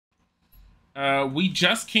We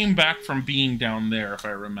just came back from being down there, if I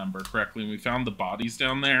remember correctly, and we found the bodies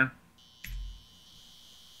down there.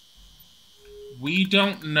 We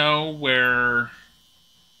don't know where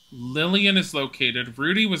Lillian is located.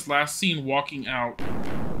 Rudy was last seen walking out.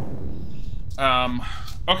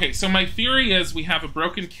 Okay, so my theory is we have a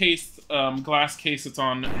broken case, glass case that's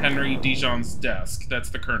on Henry Dijon's desk. That's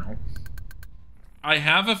the Colonel. I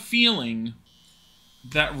have a feeling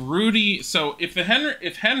that Rudy... So if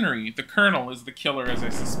Henry, the Colonel, is the killer, as I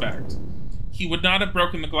suspect, he would not have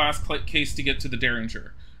broken the glass case to get to the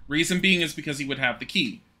Derringer. Reason being is because he would have the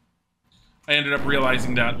key. I ended up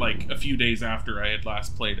realizing that, like, a few days after I had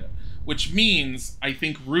last played it. Which means I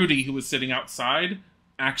think Rudy, who was sitting outside,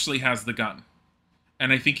 actually has the gun.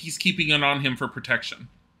 And I think he's keeping it on him for protection.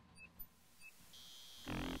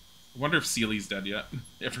 I wonder if Seely's dead yet.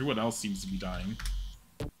 Everyone else seems to be dying.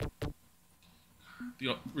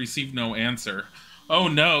 Received no answer. Oh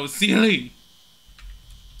no, Seely!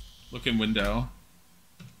 Look in window.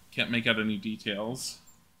 Can't make out any details.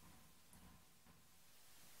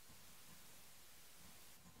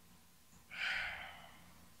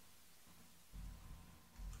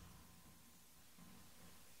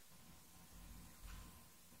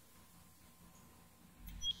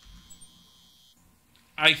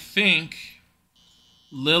 I think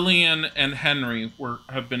Lillian and Henry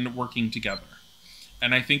have been working together.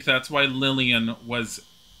 And I think that's why Lillian was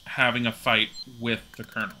having a fight with the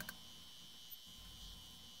Colonel.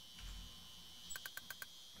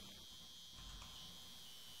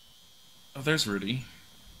 Oh, there's Rudy.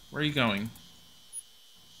 Where are you going?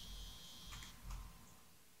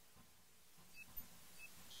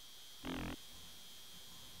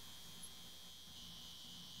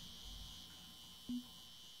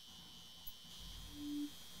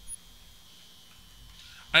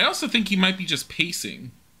 I also think he might be just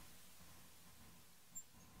pacing.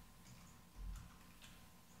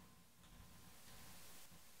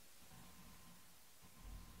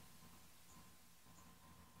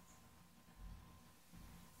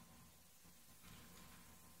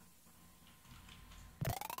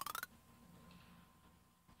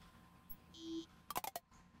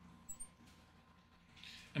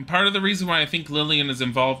 And part of the reason why I think Lillian is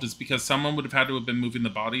involved is because someone would have had to have been moving the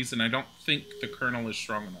bodies, and I don't think the Colonel is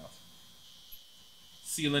strong enough.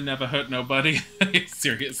 Seela never hurt nobody.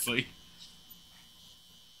 Seriously.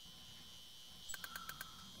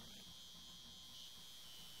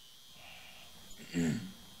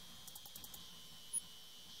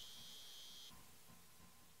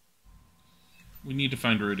 We need to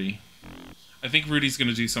find Rudy. I think Rudy's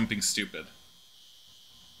gonna do something stupid.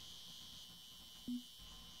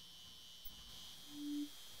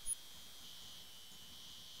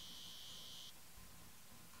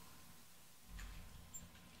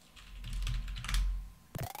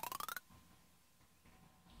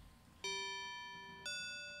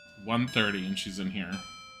 .30 and she's in here.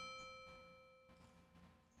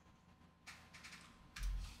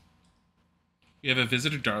 We have a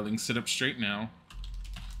visitor, darling. Sit up straight now.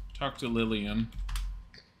 Talk to Lillian.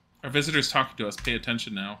 Our visitor's talking to us. Pay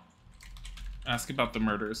attention now. Ask about the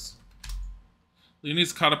murders.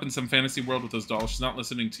 Leonie's caught up in some fantasy world with those dolls. She's not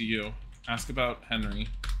listening to you. Ask about Henry.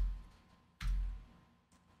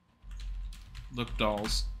 Look,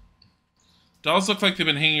 dolls. Dolls look like they've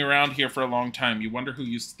been hanging around here for a long time. You wonder who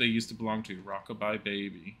they used to belong to. Rockabye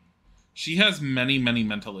Baby. She has many, many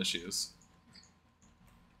mental issues.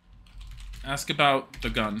 Ask about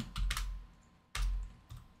the gun.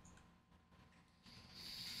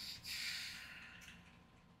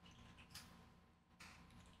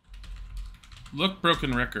 Look,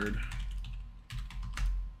 broken record.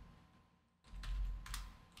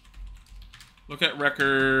 Look at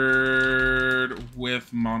record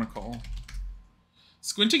with monocle.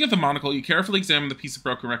 Squinting at the monocle, you carefully examine the piece of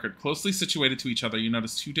broken record. Closely situated to each other, you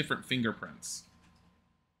notice two different fingerprints.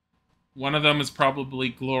 One of them is probably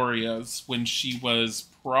Gloria's when she was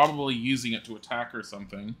probably using it to attack or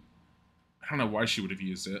something. I don't know why she would have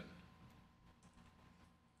used it.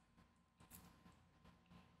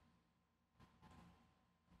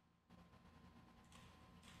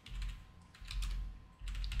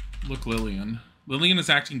 Look, Lillian. Lillian is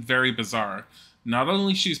acting very bizarre. Not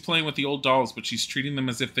only she's playing with the old dolls, but she's treating them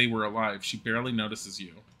as if they were alive. She barely notices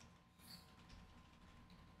you.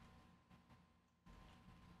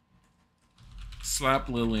 Slap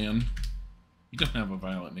Lillian. You don't have a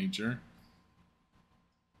violent nature.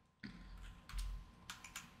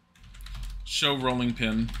 Show rolling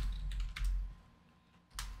pin.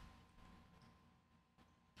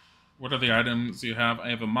 What are the items you have? I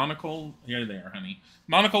have a monocle. Here they are, honey.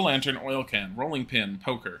 Monocle, lantern, oil can, rolling pin,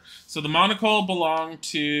 poker. So the monocle belonged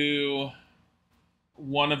to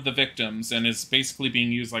one of the victims and is basically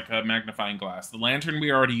being used like a magnifying glass. The lantern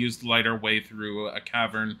we already used to light our way through a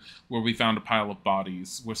cavern where we found a pile of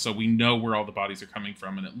bodies, so we know where all the bodies are coming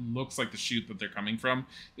from, and it looks like the chute that they're coming from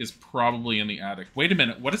is probably in the attic. Wait a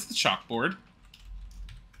minute, what is the chalkboard?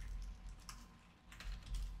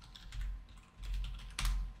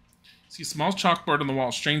 See a small chalkboard on the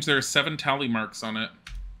wall. Strange, there are 7 tally marks on it.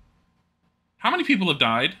 How many people have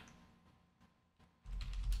died?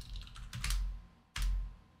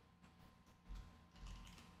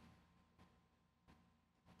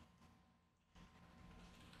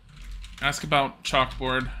 Ask about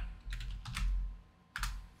chalkboard.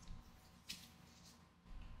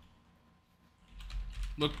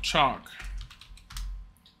 Look chalk.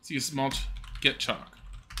 See a small... Get chalk.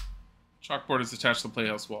 Chalkboard is attached to the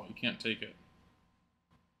playhouse wall. You can't take it.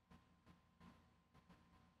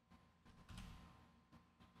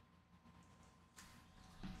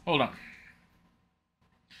 Hold on.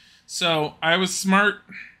 So, I was smart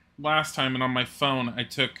last time, and on my phone, I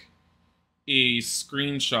took a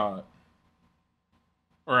screenshot.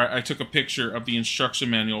 Or I took a picture of the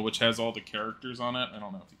instruction manual, which has all the characters on it. I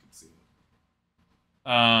don't know if you can see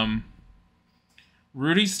it.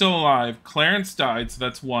 Rudy's still alive. Clarence died, so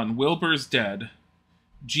that's 1. Wilbur's dead.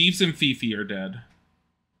 Jeeves and Fifi are dead.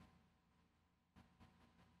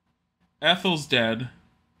 Ethel's dead.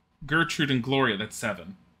 Gertrude and Gloria, that's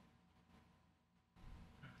 7.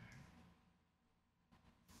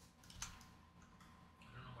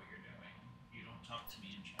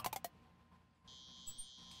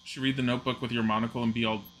 Should read the notebook with your monocle and be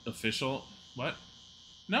all official? What?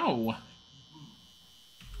 No.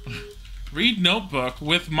 Read notebook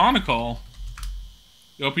with monocle.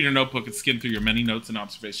 You open your notebook and skim through your many notes and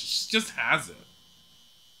observations. She just has it.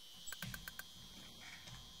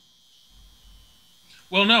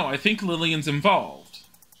 Well, no, I think Lillian's involved.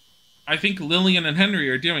 I think Lillian and Henry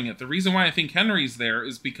are doing it. The reason why I think Henry's there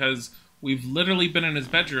is because we've literally been in his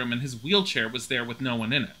bedroom and his wheelchair was there with no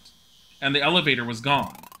one in it. And the elevator was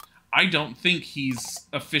gone. I don't think he's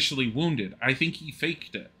officially wounded. I think he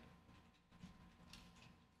faked it.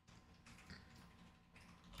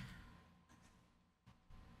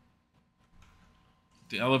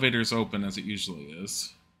 The elevator's open as it usually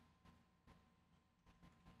is.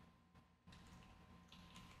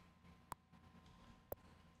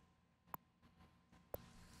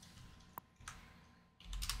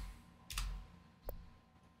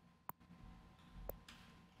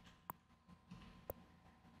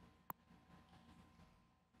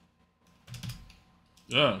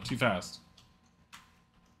 Ugh, too fast.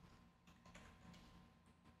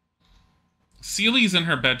 Celie's in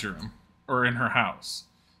her bedroom, or in her house.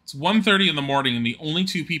 It's 1:30 in the morning, and the only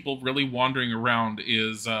 2 people really wandering around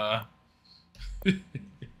is,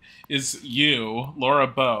 is you, Laura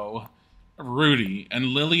Bow, Rudy, and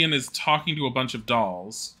Lillian is talking to a bunch of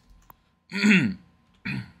dolls.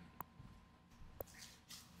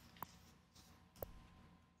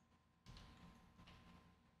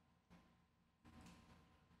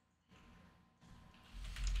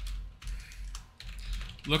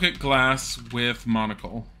 Look at glass with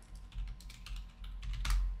monocle.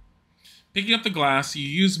 Picking up the glass, you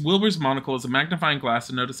use Wilbur's monocle as a magnifying glass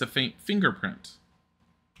to notice a faint fingerprint.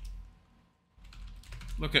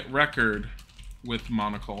 Look at record with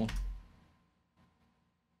monocle.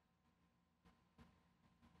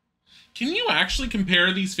 Can you actually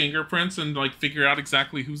compare these fingerprints and like figure out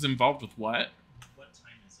exactly who's involved with what? What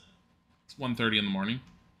time is it? It's 1:30 in the morning.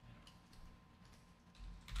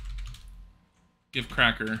 Give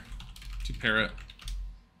Cracker to Parrot.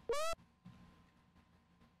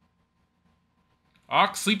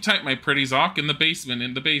 Ock, sleep tight, my pretties. Ock, in the basement,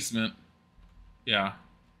 in the basement. Yeah.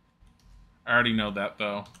 I already know that,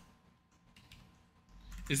 though.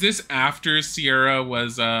 Is this after Sierra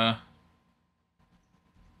was,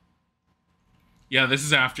 Yeah, this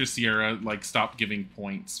is after Sierra, like, stopped giving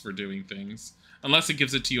points for doing things. Unless it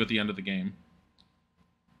gives it to you at the end of the game.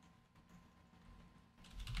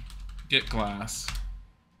 Get glass.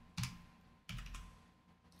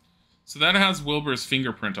 So that has Wilbur's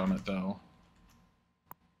fingerprint on it, though.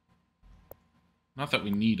 Not that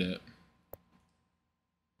we need it.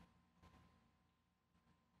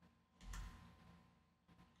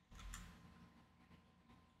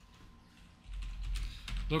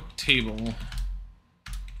 Look table.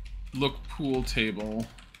 Look pool table.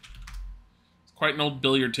 It's quite an old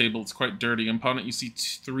billiard table. It's quite dirty. Opponent, you see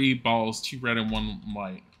 3 balls, 2 red and 1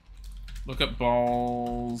 white. Look at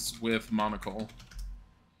balls with monocle.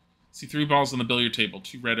 See 3 balls on the billiard table,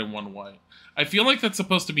 2 red and 1 white. I feel like that's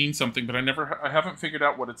supposed to mean something, but I haven't figured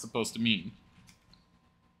out what it's supposed to mean.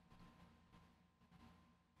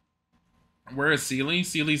 Where is Seely?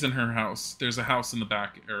 Seely's in her house. There's a house in the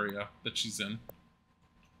back area that she's in.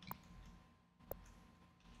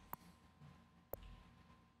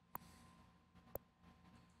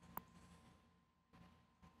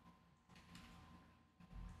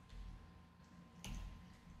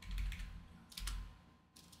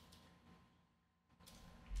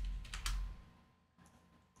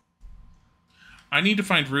 I need to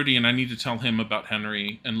find Rudy, and I need to tell him about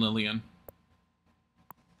Henry and Lillian.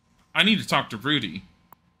 I need to talk to Rudy.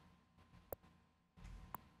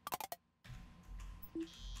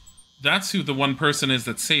 That's who the one person is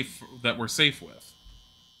that's safe, that we're safe with.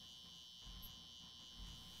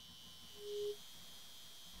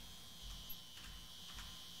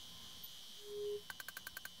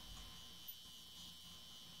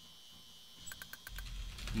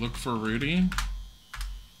 Look for Rudy?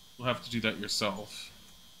 You'll have to do that yourself.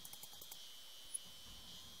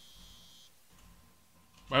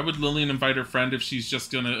 Why would Lillian invite her friend if she's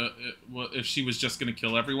just gonna, if she was just gonna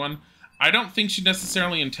kill everyone? I don't think she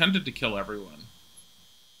necessarily intended to kill everyone.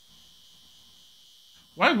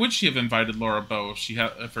 Why would she have invited Laura Bow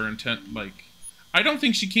if her intent, like... I don't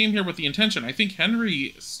think she came here with the intention. I think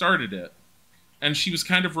Henry started it, and she was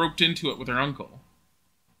kind of roped into it with her uncle.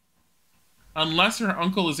 Unless her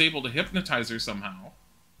uncle is able to hypnotize her somehow.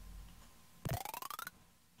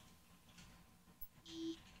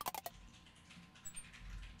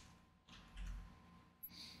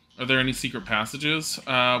 Are there any secret passages?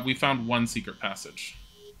 We found one secret passage.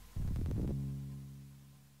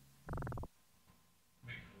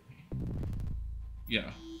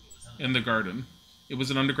 Yeah, in the garden. It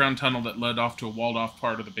was an underground tunnel that led off to a walled-off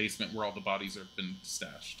part of the basement where all the bodies have been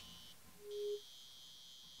stashed.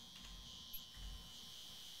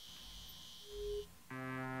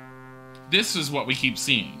 This is what we keep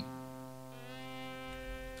seeing.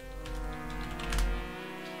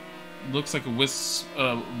 Looks like a wisp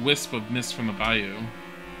of mist from the bayou.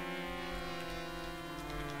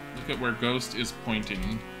 Look at where Ghost is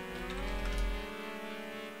pointing.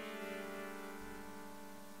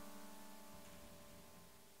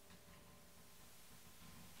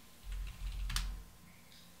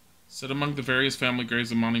 Set among the various family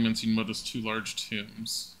graves and monuments, you notice 2 large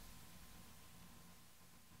tombs.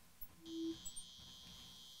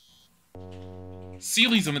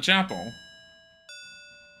 Seely's in the chapel.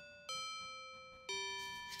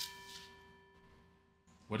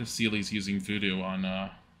 What if Seely's using voodoo on,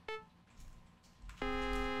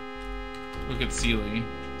 Look at Seely.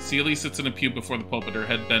 Seely sits in a pew before the pulpit, her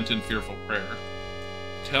head bent in fearful prayer.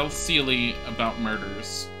 Tell Seely about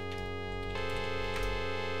murders.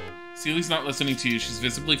 Seely's not listening to you. She's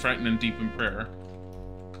visibly frightened and deep in prayer.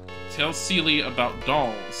 Tell Seely about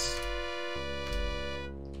dolls.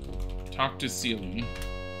 Talk to Seely.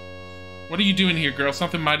 What are you doing here, girl?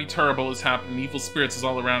 Something mighty terrible has happened. Evil spirits is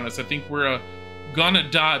all around us. I think we're gonna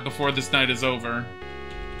die before this night is over.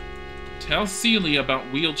 Tell Seely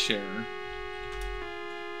about wheelchair.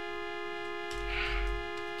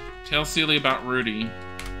 Tell Seely about Rudy.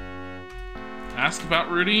 Ask about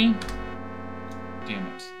Rudy? Damn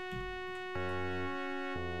it.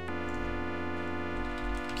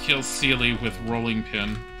 Kill Seely with rolling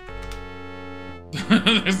pin.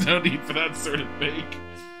 There's no need for that sort of fake.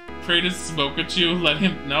 Pray to smoke at you? Let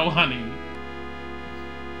him... No, honey.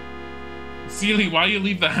 Seely, why you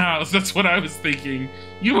leave the house? That's what I was thinking.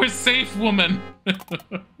 You were safe, woman.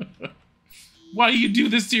 Why you do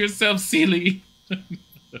this to yourself, Seely?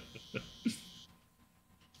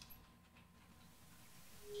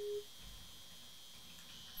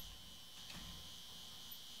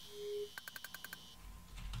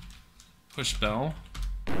 Push bell.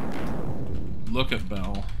 Look at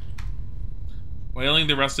bell. Wailing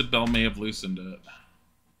the rusted bell may have loosened it.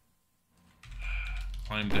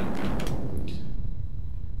 Climbed in.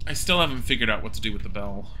 I still haven't figured out what to do with the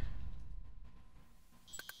bell.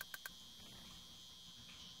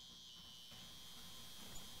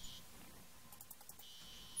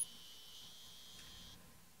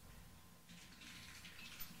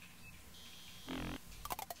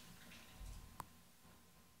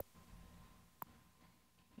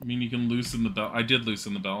 I mean, you can loosen the bell. I did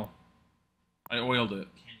loosen the bell. I oiled it.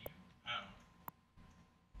 Can you? Oh.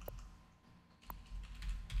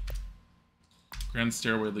 Grand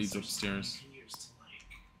stairway leads upstairs. Continues to, like...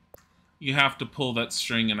 You have to pull that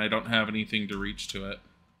string, and I don't have anything to reach to it.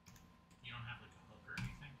 You don't have, like, a hook or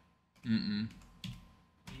anything? Mm-mm.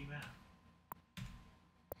 Where you at?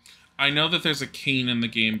 I know that there's a cane in the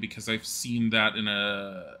game because I've seen that in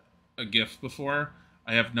a GIF before.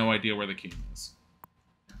 I have no idea where the cane is.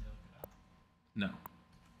 No.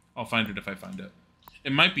 I'll find it if I find it.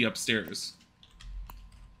 It might be upstairs.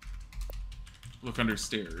 Look under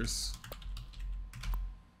stairs.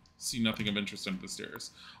 See nothing of interest under the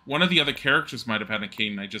stairs. One of the other characters might have had a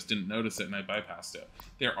cane and I just didn't notice it and I bypassed it.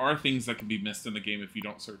 There are things that can be missed in the game if you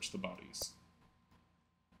don't search the bodies.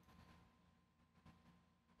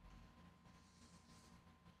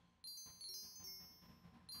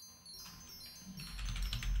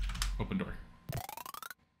 Open door.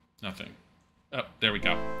 Nothing. Oh, there we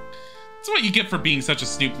go. That's what you get for being such a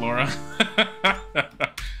snoop, Laura.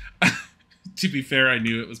 To be fair, I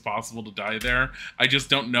knew it was possible to die there. I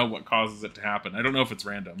just don't know what causes it to happen. I don't know if it's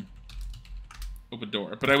random. Open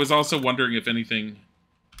door. But I was also wondering if anything...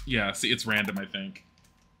 Yeah, see, it's random, I think.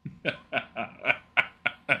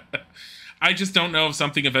 I just don't know if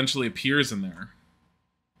something eventually appears in there.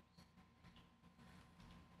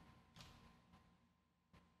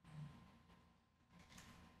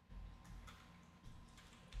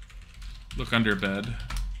 Look under bed.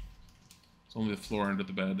 It's only the floor under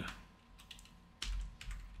the bed.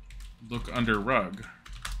 Look under rug.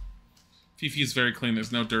 Fifi is very clean.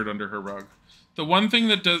 There's no dirt under her rug. The one thing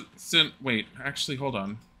that doesn't... Wait, actually, hold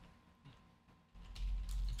on.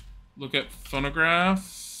 Look at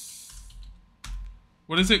phonograph.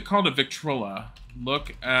 What is it called? A Victrola.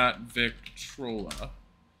 Look at Victrola.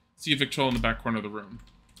 See a Victrola in the back corner of the room.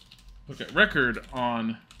 Look at record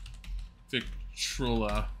on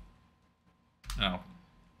Victrola. Oh.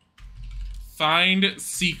 Find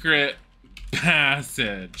secret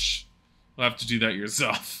passage. You'll have to do that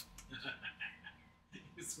yourself.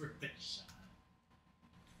 It's worth a shot.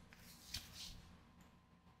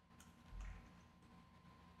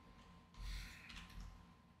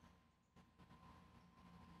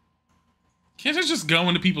 Can't I just go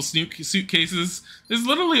into people's suitcases? There's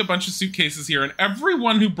literally a bunch of suitcases here, and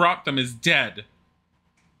everyone who brought them is dead.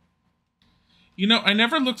 You know, I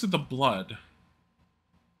never looked at the blood.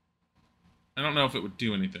 I don't know if it would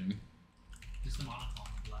do anything. Use the monocle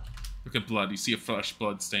on the blood. Look at blood. You see a fresh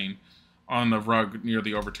blood stain on the rug near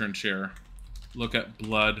the overturned chair. Look at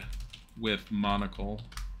blood with monocle.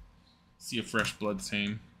 See a fresh blood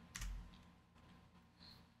stain.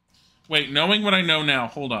 Wait, knowing what I know now,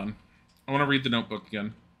 hold on. I want to read the notebook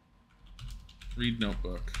again. Read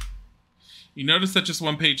notebook. You notice that just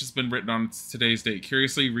one page has been written on today's date.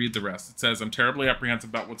 Curiously, read the rest. It says, I'm terribly apprehensive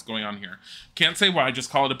about what's going on here. Can't say why,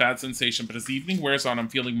 just call it a bad sensation, but as the evening wears on, I'm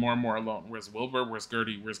feeling more and more alone. Where's Wilbur? Where's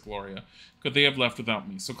Gertie? Where's Gloria? Could they have left without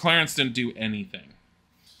me? So Clarence didn't do anything.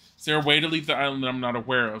 Is there a way to leave the island that I'm not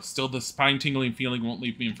aware of? Still, the spine-tingling feeling won't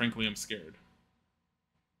leave me, and frankly, I'm scared.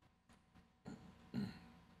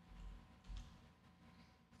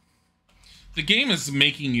 The game is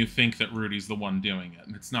making you think that Rudy's the one doing it,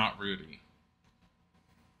 and it's not Rudy.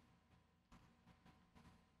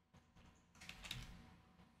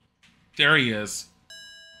 There he is.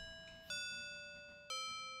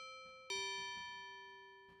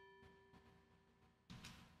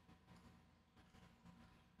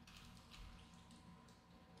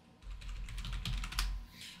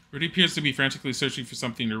 Rudy appears to be frantically searching for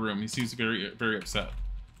something in her room. He seems very, very upset.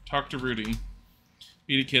 Talk to Rudy.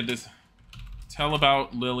 Beat a kid. This. Tell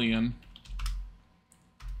about Lillian.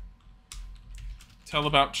 Tell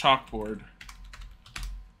about chalkboard.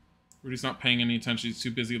 Rudy's not paying any attention. He's too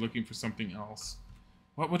busy looking for something else.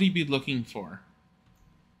 What would he be looking for?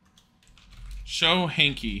 Show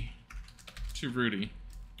hanky to Rudy.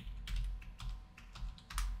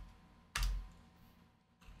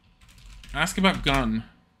 Ask about gun.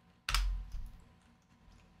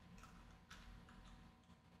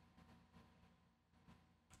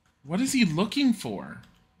 What is he looking for?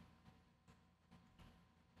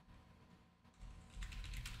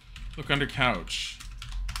 Look under couch.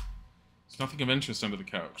 There's nothing of interest under the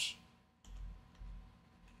couch.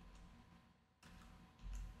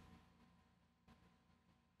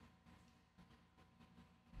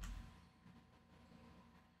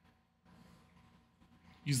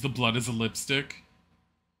 Use the blood as a lipstick.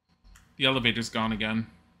 The elevator's gone again.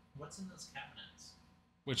 What's in those cabinets?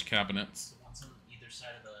 Which cabinets? The ones on either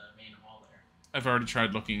side of the main hall there. I've already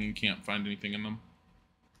tried looking and can't find anything in them.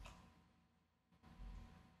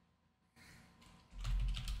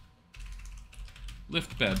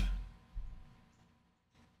 Lift bed.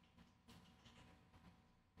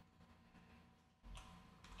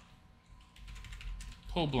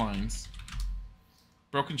 Pull blinds.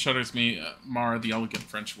 Broken shutters may mar the elegant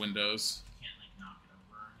French windows. Can't, like, knock it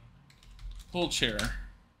over or anything. Pull chair.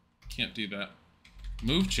 Can't do that.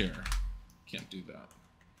 Move chair. Can't do that.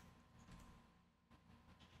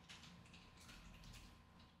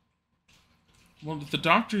 Well, the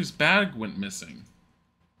doctor's bag went missing.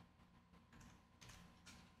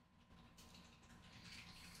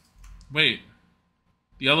 Wait.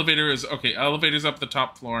 The elevator is... Okay, elevator's up the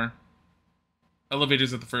top floor.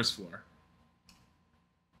 Elevator's at the first floor.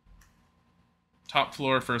 Top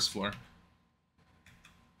floor, first floor.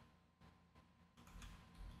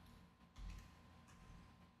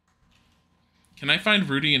 Can I find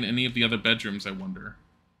Rudy in any of the other bedrooms, I wonder?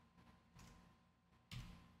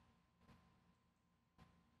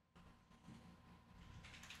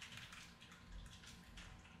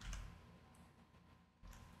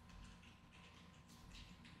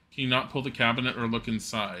 Can you not pull the cabinet or look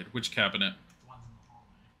inside? Which cabinet? The ones in the hallway.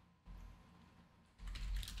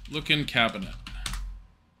 Look in cabinet.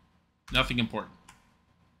 Nothing important.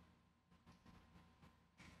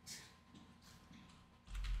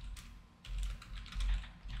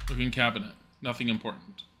 Look in cabinet. Nothing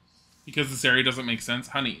important. Because this area doesn't make sense.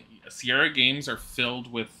 Honey, Sierra games are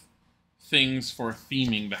filled with things for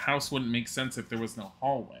theming. The house wouldn't make sense if there was no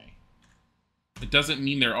hallway. It doesn't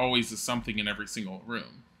mean there always is something in every single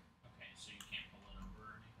room. Okay, so you can't pull it over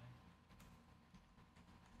or anything?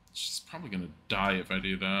 She's probably going to die if I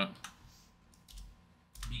do that.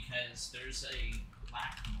 Because there's a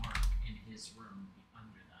black mark in his room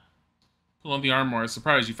under that. Pull on the armoire.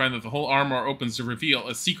 Surprise, you find that the whole armoire opens to reveal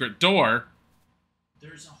a secret door.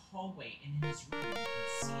 There's a hallway in his room. You can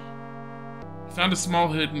see it. You found a small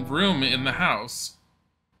hidden room in the house.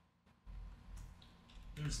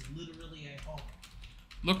 There's literally a hallway.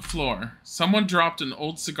 Look floor. Someone dropped an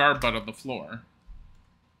old cigar butt on the floor.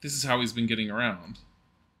 This is how he's been getting around.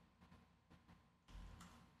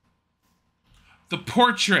 The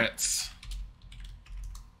portraits!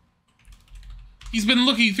 He's been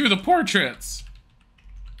looking through the portraits!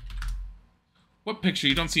 What picture?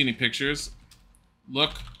 You don't see any pictures.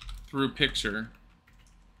 Look through picture.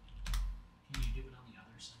 Can you do it on the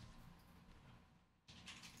other side?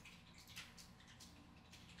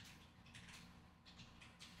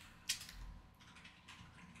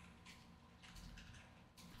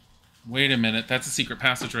 Wait a minute. That's a secret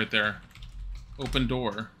passage right there. Open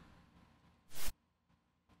door.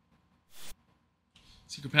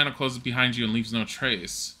 Secret panel closes behind you and leaves no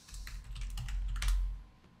trace.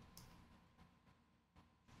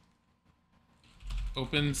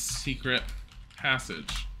 Open secret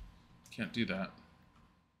passage. Can't do that.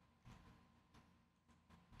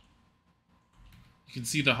 You can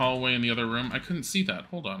see the hallway in the other room. I couldn't see that.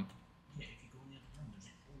 Hold on. Yeah, if you go in the other room, there's a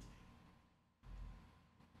hallway.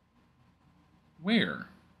 Where?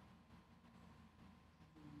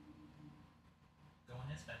 Go in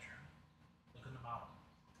his bedroom. Look in the bottom.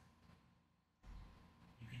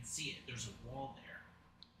 You can see it. There's a wall there.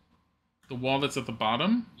 The wall that's at the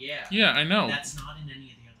bottom? Yeah. Yeah, I know. That's not in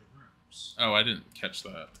any of the other rooms. Oh, I didn't catch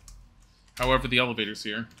that. However, the elevator's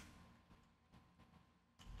here.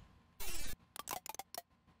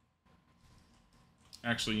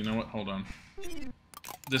 Actually, you know what? Hold on.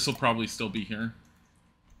 This will probably still be here.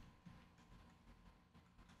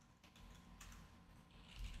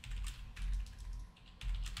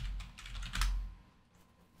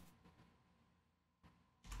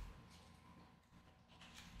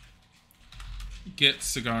 Get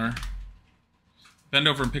cigar. Bend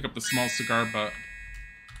over and pick up the small cigar butt.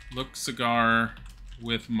 Look cigar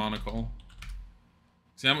with monocle.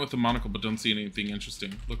 Examine it with the monocle, but don't see anything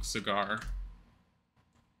interesting. Look cigar.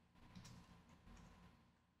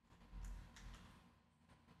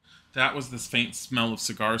 That was this faint smell of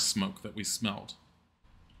cigar smoke that we smelled.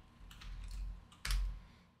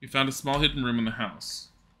 We found a small hidden room in the house.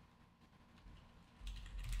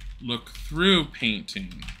 Look through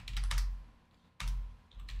painting.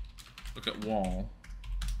 Look at wall.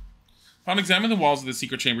 Upon examining the walls of the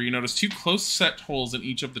secret chamber, you notice two close set holes in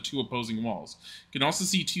each of the two opposing walls. You can also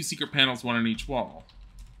see two secret panels, one on each wall.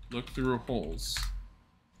 Look through holes.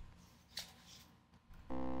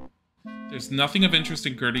 There's nothing of interest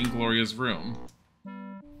in Gertie and Gloria's room.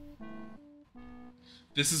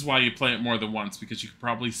 This is why you play it more than once, because you can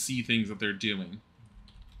probably see things that they're doing.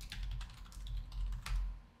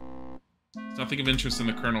 There's nothing of interest in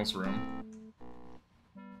the Colonel's room.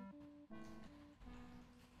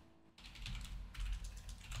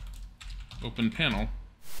 Open panel.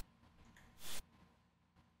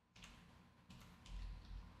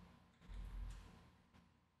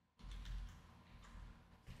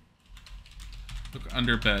 Look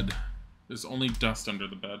under bed. There's only dust under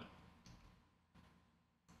the bed.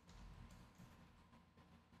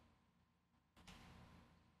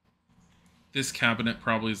 This cabinet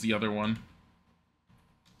probably is the other one.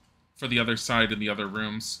 For the other side in the other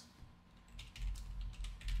rooms.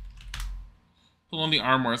 Pull on the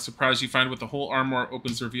armoire. Surprise, you find with the whole armoire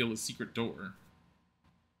opens to reveal a secret door.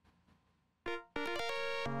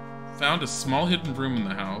 Found a small hidden room in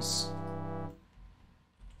the house.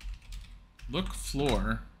 Look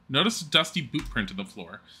floor. Notice a dusty boot print in the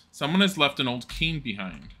floor. Someone has left an old cane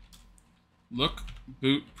behind. Look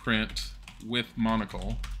boot print with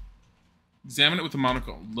monocle. Examine it with a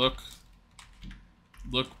monocle. Look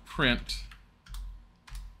print.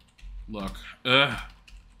 Look. Ugh.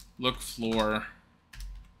 Look floor.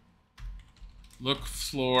 Look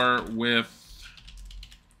floor with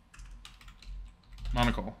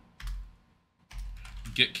monocle.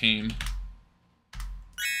 Get cane.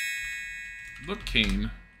 Look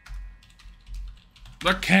cane.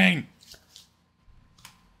 Look cane!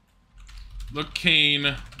 Look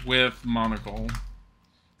cane with monocle.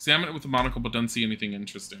 Examine it with a monocle but don't see anything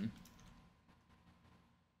interesting.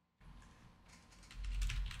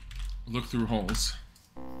 Look through holes.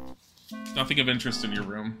 Nothing of interest in your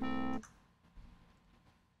room.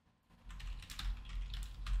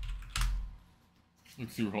 Look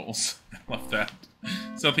through holes. I love that.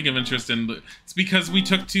 Something of interest in... It's because we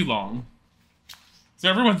took too long. So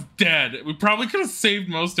everyone's dead. We probably could have saved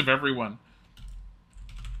most of everyone.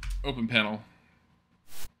 Open panel.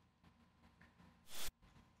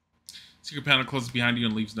 Secret panel closes behind you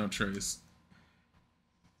and leaves no trace.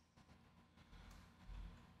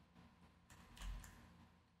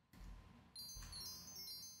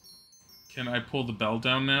 Can I pull the bell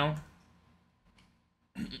down now?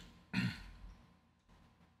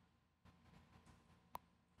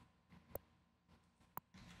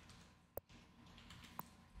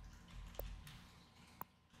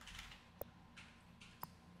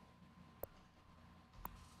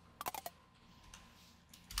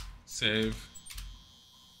 Save.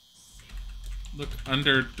 Look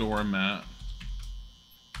under doormat.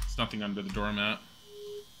 There's nothing under the doormat.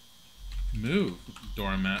 Move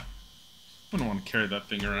doormat. I don't want to carry that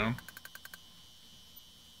thing around.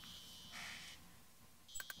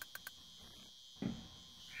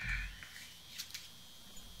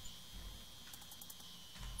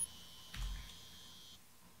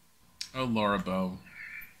 Oh, Laura Bow.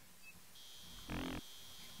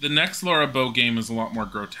 The next Laura Bow game is a lot more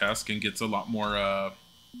grotesque and gets a lot more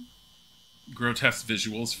grotesque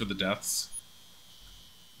visuals for the deaths.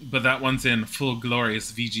 But that one's in full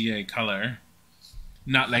glorious VGA color.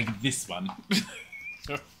 Not like this one.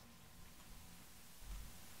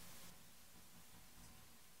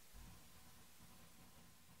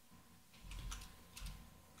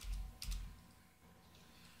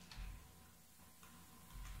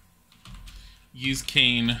 Use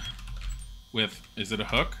cane with... Is it a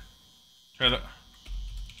hook? Try to...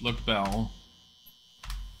 Look bell.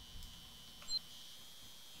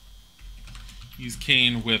 Use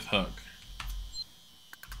cane with hook.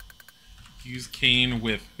 Use cane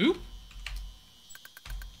with hoop.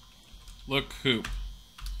 Look hoop.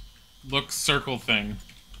 Look circle thing.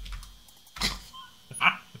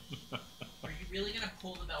 Are you really gonna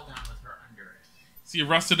pull the bell down with her under it? See a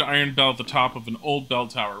rusted iron bell at the top of an old bell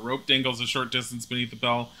tower. Rope dangles a short distance beneath the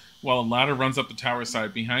bell, while a ladder runs up the tower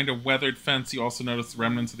side. Behind a weathered fence, you also notice the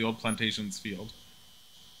remnants of the old plantations field.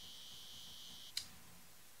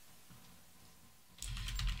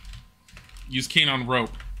 Use cane on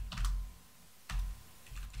rope.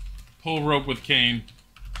 Pull rope with cane.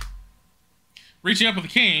 Reaching up with a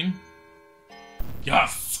cane.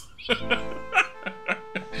 Yes!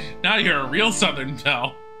 Now you're a real Southern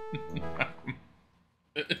belle.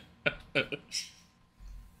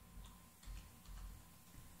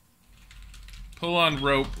 Pull on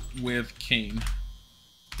rope with cane.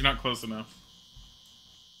 You're not close enough.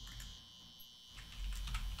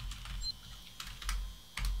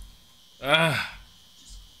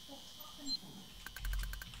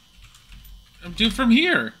 I'm doing from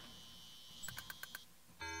here.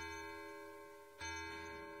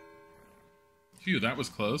 Phew, that was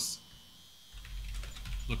close.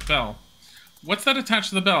 Look, bell. What's that attached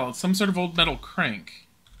to the bell? It's some sort of old metal crank.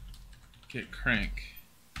 Get crank.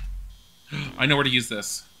 I know where to use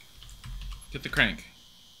this. Get the crank.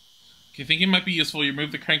 Okay, think it might be useful. You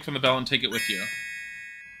remove the crank from the bell and take it with you.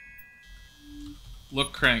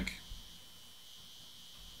 Look, crank.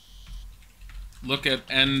 Look at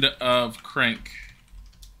end of crank.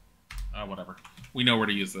 Whatever. We know where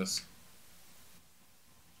to use this.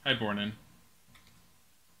 Hi, Bornin.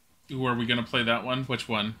 Ooh, are we going to play that one? Which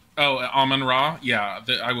one? Oh, Amon-Ra? Yeah,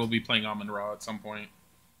 I will be playing Amon-Ra at some point.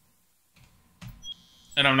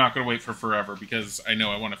 And I'm not going to wait for forever because I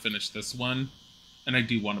know I want to finish this one. And I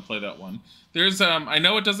do want to play that one. There's, I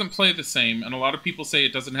know it doesn't play the same, and a lot of people say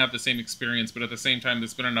it doesn't have the same experience, but at the same time,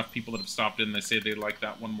 there's been enough people that have stopped in and they say they like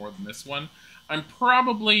that one more than this one. I'm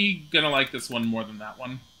probably going to like this one more than that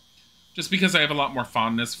one. Just because I have a lot more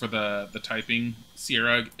fondness for the typing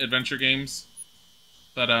Sierra adventure games.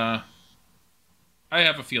 But, I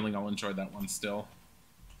have a feeling I'll enjoy that one still.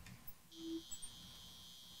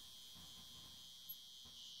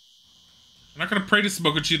 I'm not gonna pray to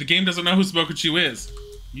Smokachu. The game doesn't know who Smokachu is.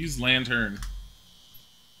 Use lantern.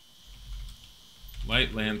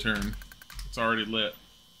 Light lantern. It's already lit.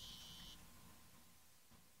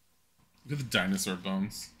 Look at the dinosaur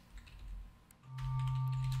bones.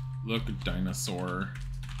 Look at dinosaur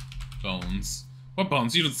bones. What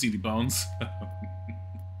bones? You don't see the bones.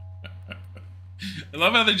 I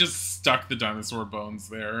love how they just stuck the dinosaur bones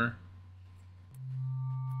there.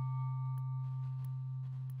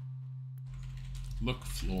 Look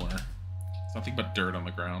floor. There's nothing but dirt on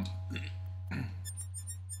the ground.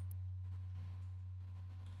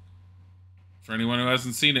 For anyone who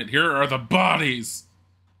hasn't seen it, here are the bodies!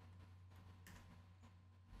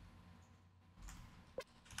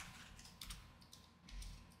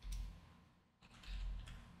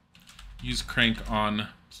 Use crank on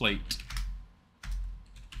plate.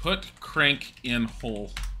 Put crank in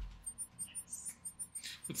hole.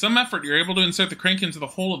 With some effort, you're able to insert the crank into the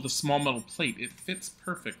hole of the small metal plate. It fits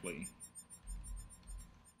perfectly.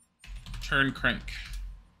 Turn crank.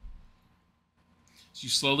 As you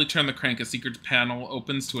slowly turn the crank, a secret panel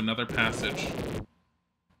opens to another passage.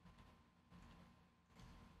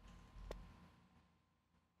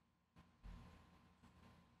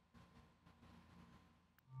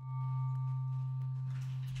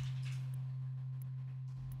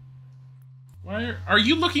 Why are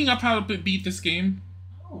you looking up how to beat this game?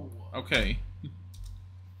 Oh. Okay. Be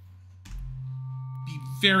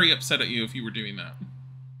very upset at you if you were doing that.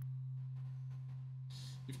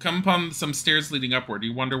 You've come upon some stairs leading upward.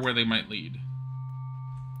 You wonder where they might lead.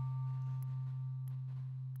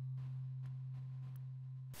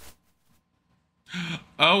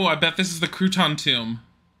 Oh, I bet this is the Crouton Tomb.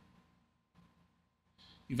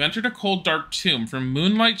 You've entered a cold, dark tomb. From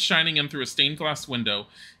moonlight shining in through a stained glass window,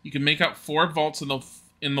 you can make out 4 vaults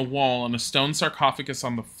in the wall and a stone sarcophagus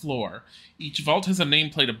on the floor. Each vault has a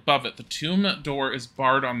nameplate above it. The tomb door is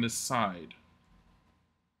barred on this side.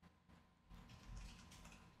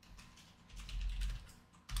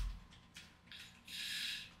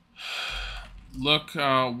 Look,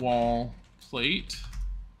 wall plate.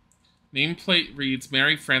 Nameplate reads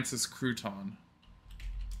Mary Frances Crouton.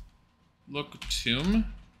 Look, tomb.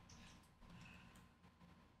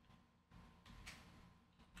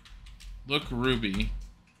 Look, ruby.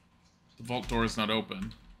 The vault door is not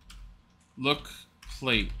open. Look,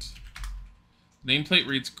 plate. Nameplate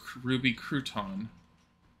reads Ruby Crouton.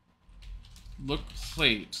 Look,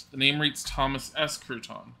 plate. The name reads Thomas S.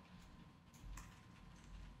 Crouton.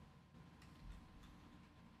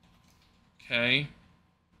 Okay.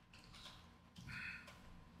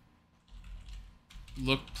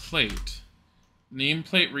 Look, plate.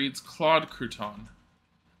 Nameplate reads Claude Crouton.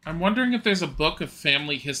 I'm wondering if there's a book of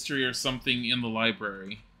family history or something in the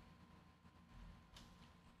library.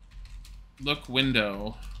 Look,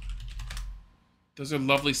 window. Those are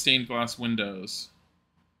lovely stained glass windows.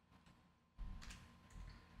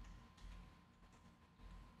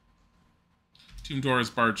 Tomb door is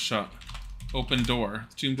barred shut. Open door.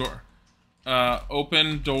 Tomb door.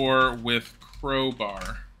 Open door with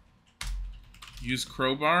crowbar. Use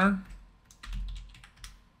crowbar.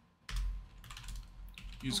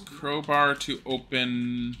 Use crowbar to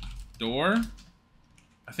open door.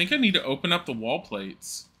 I think I need to open up the wall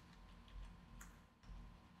plates.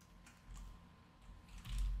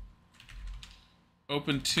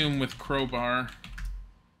 Open tomb with crowbar.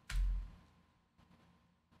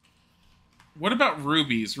 What about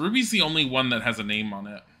rubies? Ruby's the only one that has a name on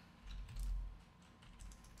it.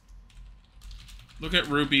 Look at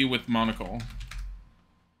ruby with monocle.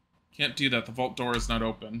 Can't do that. The vault door is not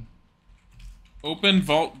open. Open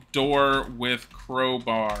vault door with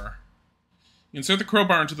crowbar. Insert the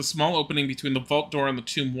crowbar into the small opening between the vault door and the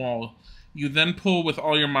tomb wall. You then pull with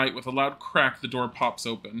all your might. With a loud crack, the door pops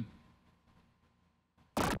open.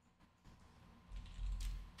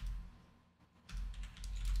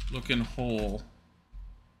 Look in hole.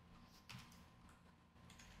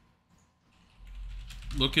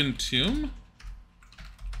 Look in tomb?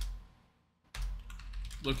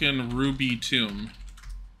 Look in ruby tomb.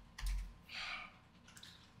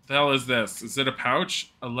 The hell is this? Is it a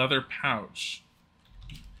pouch? A leather pouch.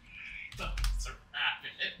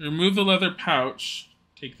 Remove the leather pouch.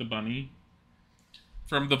 Take the bunny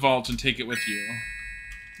from the vault and take it with you.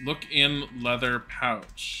 Look in leather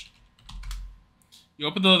pouch. You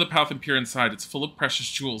open the leather pouch and peer inside. It's full of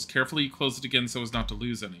precious jewels. Carefully you close it again so as not to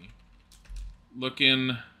lose any. Look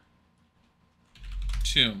in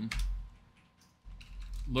tomb.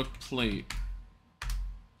 Look plate.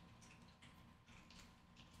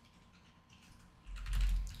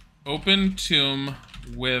 Open tomb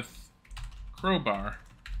with crowbar.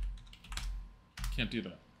 Can't do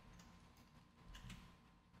that.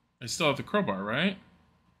 I still have the crowbar, right?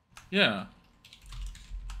 Yeah.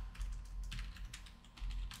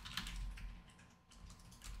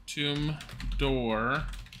 Tomb door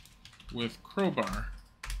with crowbar.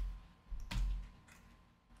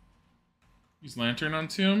 Use lantern on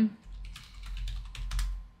tomb.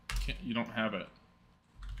 You don't have it.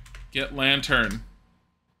 Get lantern.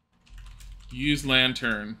 Use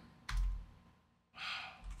lantern.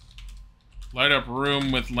 Light up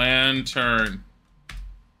room with lantern.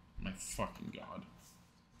 My fucking god.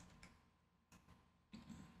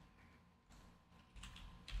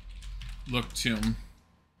 Look tomb.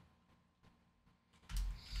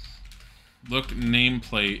 Look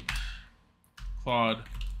nameplate. Claude.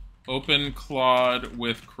 Open Claude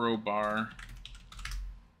with crowbar.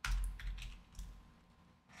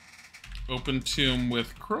 Open tomb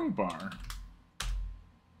with crowbar.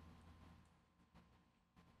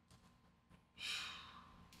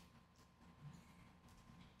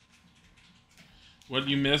 What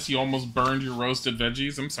did you miss? You almost burned your roasted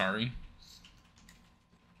veggies? I'm sorry.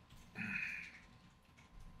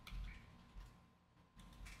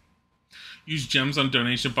 Use gems on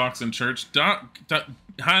donation box in church.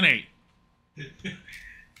 Honey.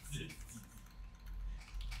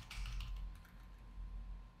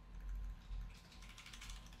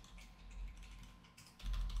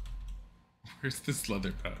 Where's this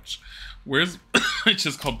leather pouch? Where's... It's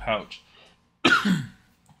just called pouch. Can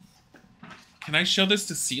I show this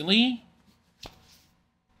to Sealy?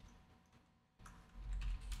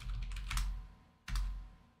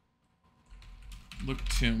 Look,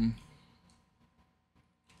 Tim.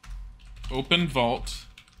 Open vault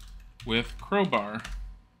with crowbar.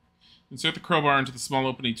 Insert the crowbar into the small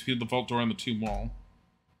opening between the vault door and the tomb wall.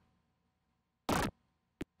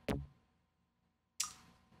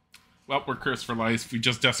 Well, we're cursed for life. We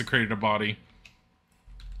just desecrated a body.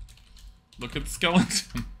 Look at the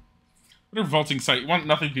skeleton. What a vaulting site. You want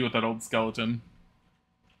nothing to do with that old skeleton.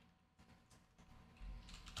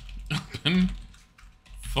 Open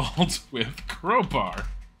vault with crowbar.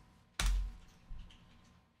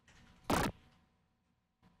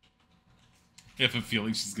 I have a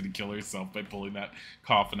feeling she's going to kill herself by pulling that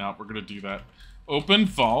coffin out. We're going to do that. Open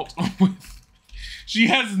vault with... She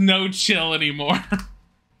has no chill anymore.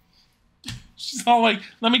 She's all like,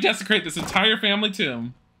 let me desecrate this entire family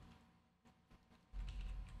tomb.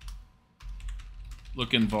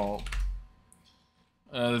 Look in vault.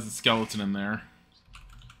 There's a skeleton in there.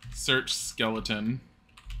 Search skeleton.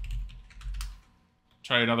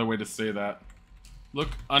 Try another way to say that. Look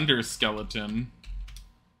under skeleton.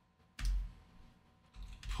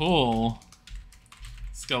 Pull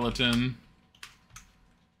skeleton.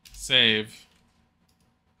 Save.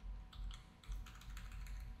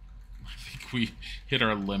 I think we hit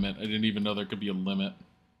our limit. I didn't even know there could be a limit.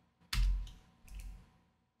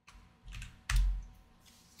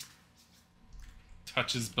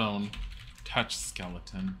 Touch his bone. Touch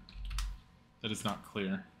skeleton. That is not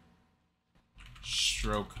clear.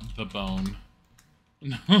 Stroke the bone.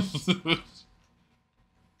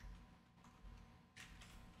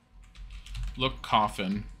 Look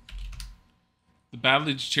coffin. The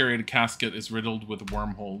badly deteriorated casket is riddled with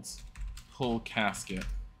wormholes. Pull casket.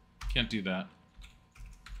 Can't do that.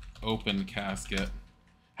 Open casket.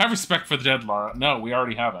 Have respect for the dead, Laura. No, we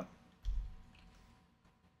already haven't.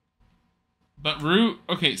 But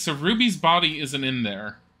okay, so Ruby's body isn't in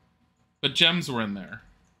there. But gems were in there.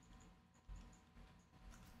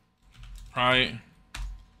 Pry.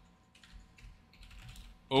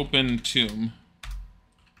 Open tomb.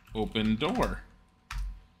 Open door.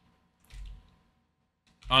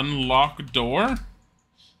 Unlock door?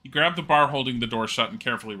 You grab the bar holding the door shut and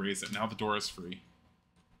carefully raise it. Now the door is free.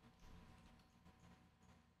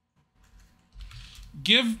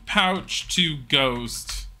 Give pouch to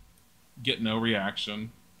ghost. Get no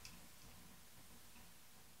reaction.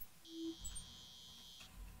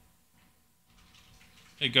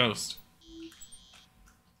 Hey, ghost.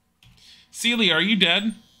 Sealy, are you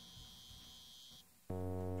dead?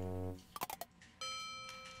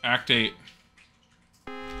 Act 8.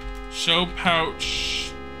 Show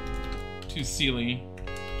pouch to Sealy.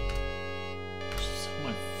 Oh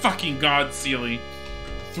my fucking god, Sealy.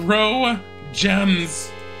 Throw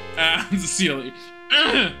gems at Sealy.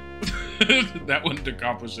 That wouldn't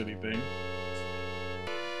accomplish anything.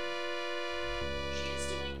 She's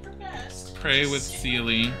doing her best. Pray with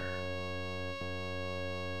Sealy.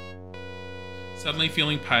 Suddenly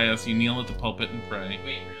feeling pious, you kneel at the pulpit and pray. Wait,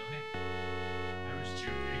 really? I was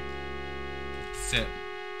joking. Sit.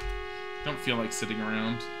 Don't feel like sitting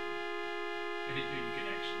around. didn't know you could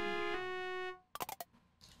actually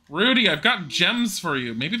do. Rudy, I've got gems for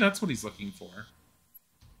you. Maybe that's what he's looking for.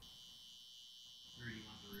 Rudy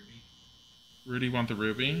want the ruby? Rudy want the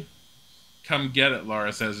ruby? Come get it,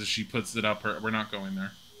 Laura says as she puts it up her. We're not going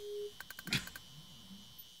there.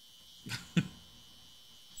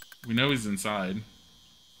 We know he's inside.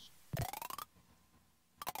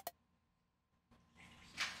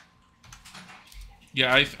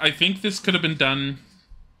 Yeah, I think this could have been done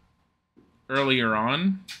earlier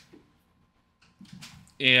on.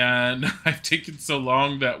 And I've taken so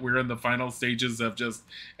long that we're in the final stages of just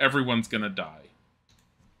everyone's gonna die.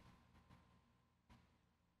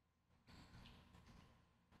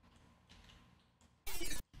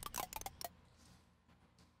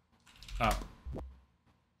 Up.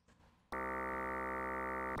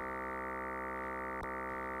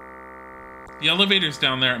 The elevator's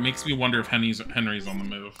down there. It makes me wonder if Henry's on the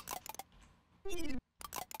move.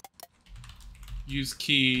 Use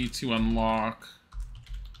key to unlock.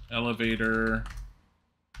 Elevator.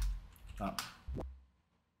 Up.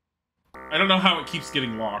 I don't know how it keeps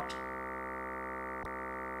getting locked.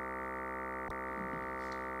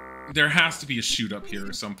 There has to be a chute up here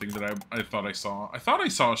or something that I thought I saw. I thought I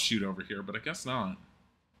saw a chute over here, but I guess not.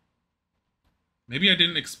 Maybe I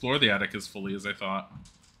didn't explore the attic as fully as I thought.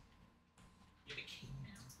 You have a cane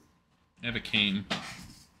now. I have a cane.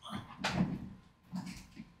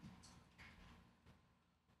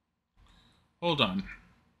 Hold on.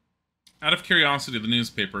 Out of curiosity, the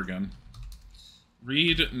newspaper again.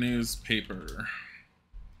 Read newspaper.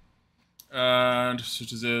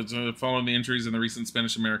 Following the injuries in the recent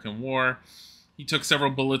Spanish-American War, he took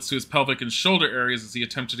several bullets to his pelvic and shoulder areas as he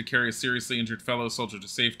attempted to carry a seriously injured fellow soldier to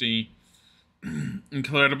safety.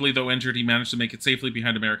 Incredibly, though injured, he managed to make it safely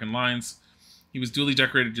behind American lines. He was duly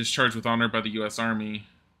decorated and discharged with honor by the U.S. Army.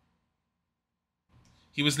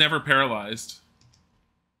 He was never paralyzed.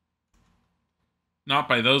 Not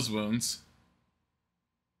by those wounds.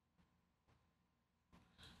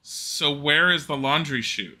 So where is the laundry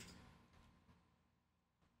chute?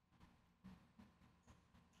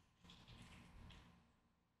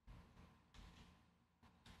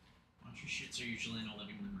 Laundry chutes are usually in a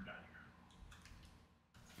living room or dining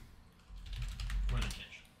room. Or the kitchen.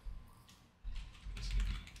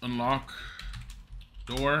 Unlock.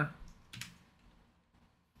 Door.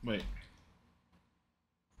 Wait.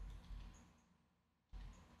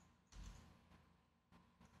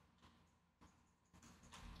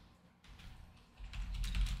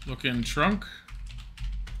 Look in trunk.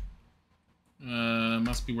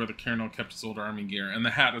 Must be where the colonel kept his old army gear. And the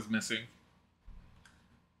hat is missing.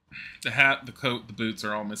 The hat, the coat, the boots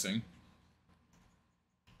are all missing.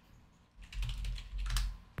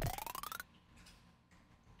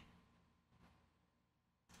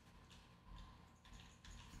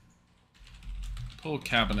 Pull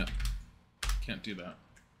cabinet. Can't do that.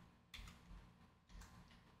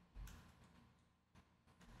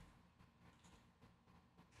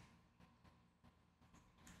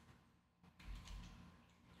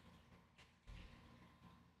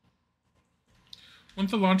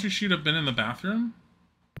 Wouldn't the laundry chute have been in the bathroom?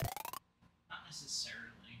 Not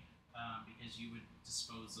necessarily, because you would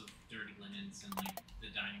dispose of dirty linens in like the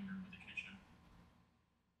dining room or the kitchen.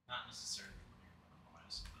 Not necessarily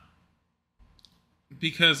otherwise.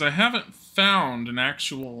 Because I haven't found an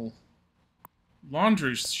actual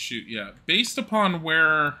laundry chute yet. Based upon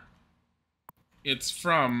where it's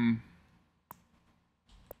from...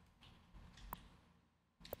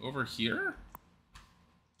 Over here?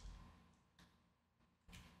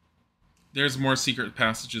 There's more secret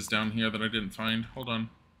passages down here that I didn't find. Hold on.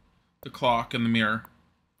 The clock and the mirror.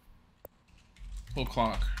 Pull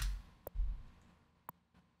clock.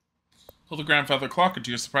 Pull the grandfather clock, and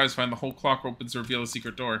to your surprise, find the whole clock opens to reveal a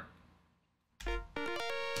secret door.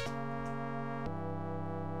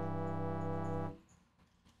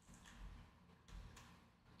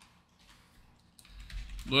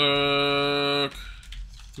 Look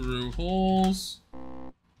through holes.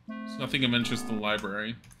 There's nothing of interest in the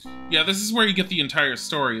library. Yeah, this is where you get the entire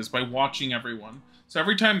story, is by watching everyone. So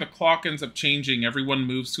every time the clock ends up changing, everyone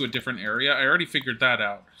moves to a different area. I already figured that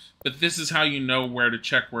out. But this is how you know where to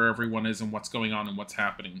check where everyone is and what's going on and what's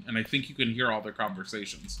happening. And I think you can hear all their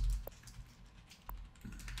conversations.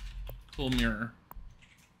 Pull mirror.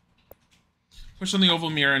 Push on the oval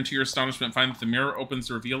mirror, and to your astonishment, find that the mirror opens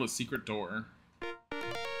to reveal a secret door.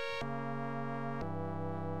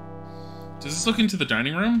 Does this look into the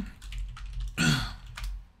dining room?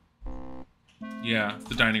 Yeah, it's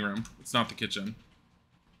the dining room. It's not the kitchen.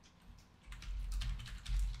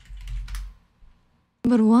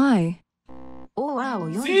 But why?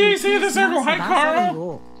 See the circle. Hi,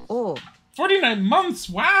 Carl. 49 months!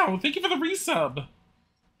 Wow! Thank you for the resub!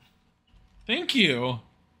 Thank you!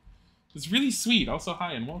 It's really sweet. Also,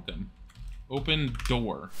 hi and welcome. Open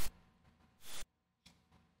door.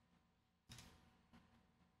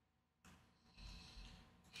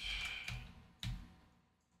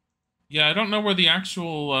 Yeah, I don't know where the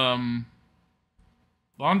actual,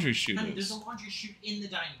 laundry chute Honey, is. there's a laundry chute in the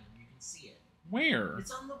dining room. You can see it. Where?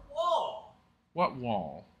 It's on the wall. What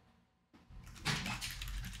wall?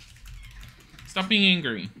 Stop being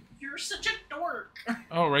angry. You're such a dork.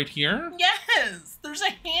 Oh, right here? Yes, there's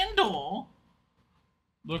a handle.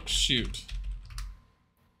 Look, shoot.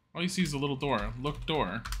 All you see is a little door. Look,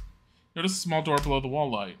 door. Notice a small door below the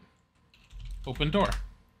wall light. Open door.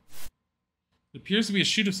 It appears to be a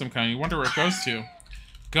chute of some kind. You wonder where it goes to.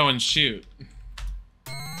 Go and shoot.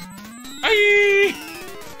 Aye!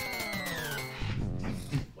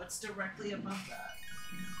 What's directly above that?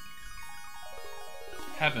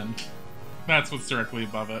 Heaven. That's what's directly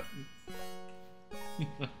above it.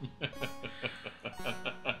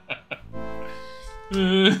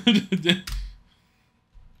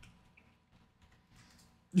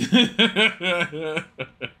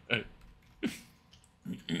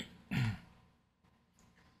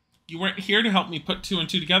 You weren't here to help me put 2 and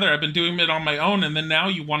 2 together. I've been doing it on my own, and then now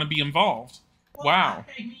you want to be involved. Well, Wow.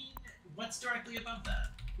 I mean, what's directly above that?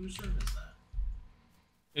 Whose room is that?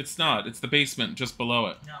 It's not. It's the basement just below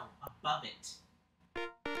it. No, above it. The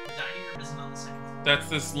dining room isn't on the second floor. That's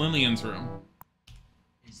this Lillian's room.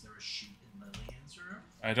 Is there a chute in Lillian's room?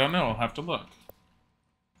 I don't know. I'll have to look.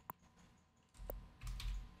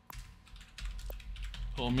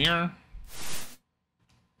 Pull a mirror.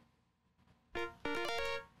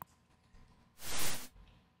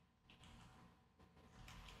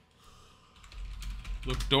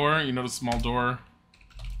 Look, door. You notice small door.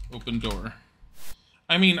 Open door.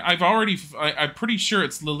 I mean, I'm pretty sure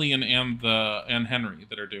it's Lillian and Henry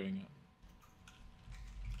that are doing it.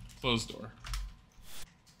 Closed door.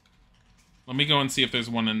 Let me go and see if there's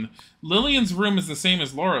one in... Lillian's room is the same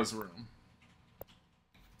as Laura's room.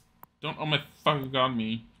 Don't, oh my fucking god,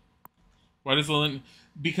 me. Why does Lillian...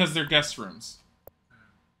 Because they're guest rooms.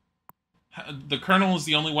 The Colonel is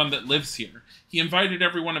the only one that lives here. He invited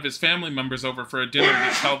every one of his family members over for a dinner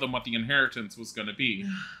to tell them what the inheritance was going to be.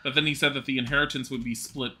 But then he said that the inheritance would be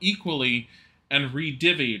split equally and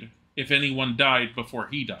re-divvied if anyone died before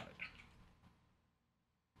he died.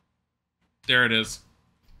 There it is.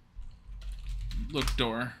 Look,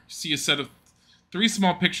 door. See a set of 3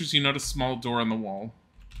 small pictures. You notice a small door on the wall.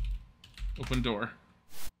 Open door.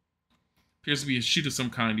 Appears to be a chute of some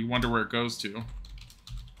kind. You wonder where it goes to.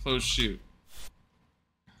 Closed chute.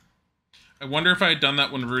 I wonder if I had done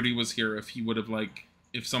that when Rudy was here, if he would have, like,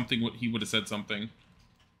 if something he would have said something.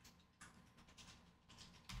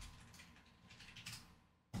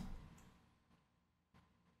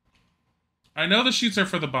 I know the chutes are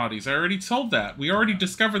for the bodies. I already told that. We already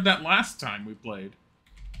discovered that last time we played.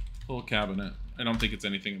 Little cabinet. I don't think it's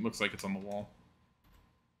anything. It looks like it's on the wall.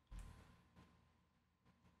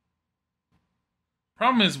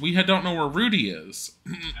 Problem is, we don't know where Rudy is.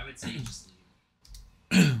 I would say just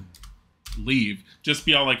leave. Leave. Just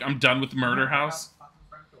be all like, I'm done with the murder house. Fucking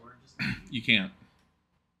front door, just leave. You can't.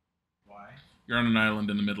 Why? You're on an island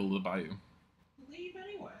in the middle of the bayou. Leave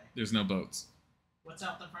anyway. There's no boats. What's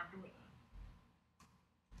out the front door then?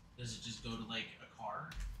 Does it just go to like a car?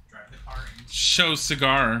 Drive the car into... Show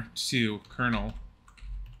cigar to Colonel.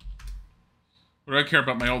 What do I care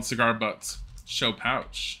about my old cigar butts? Show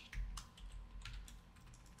pouch.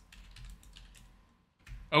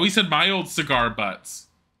 Oh, he said my old cigar butts.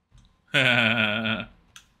 Show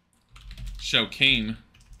cane.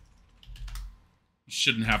 You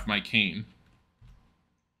shouldn't have my cane.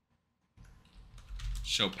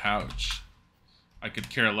 Show pouch. I could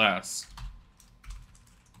care less.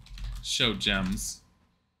 Show gems.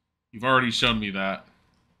 You've already shown me that.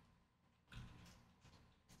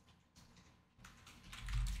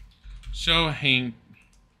 Show hanky.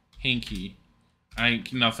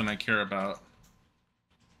 Nothing I care about.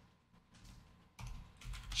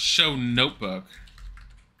 Show notebook.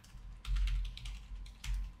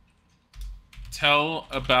 Tell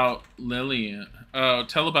about Lillian. Oh,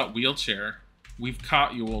 tell about wheelchair. We've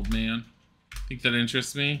caught you, old man. Think that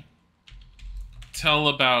interests me? Tell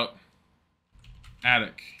about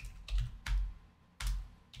attic.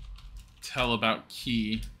 Tell about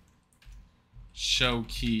key. Show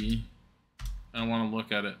key. I don't want to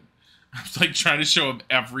look at it. I'm like trying to show him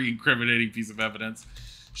every incriminating piece of evidence.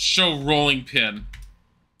 Show rolling pin.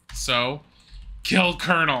 So, kill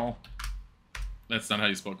Colonel. That's not how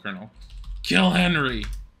you spell Colonel. Kill Henry.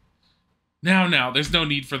 Now, there's no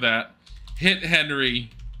need for that. Hit Henry.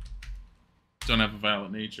 don't have a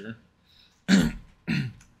violent nature.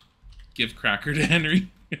 Give cracker to Henry.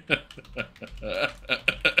 I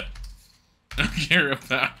don't care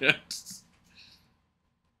about it.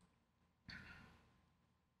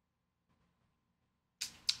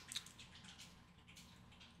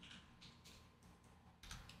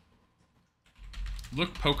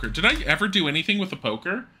 Look, poker. Did I ever do anything with a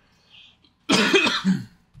poker?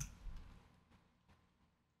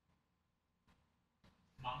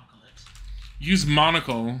 Monocle it. Use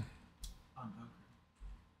monocle. On poker.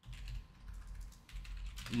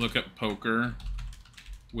 Look at poker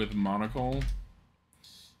with monocle.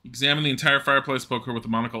 Examine the entire fireplace poker with a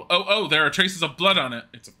monocle. Oh, there are traces of blood on it.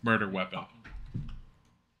 It's a murder weapon.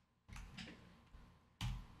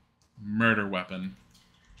 Murder weapon.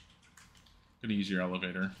 Gonna use your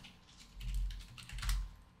elevator.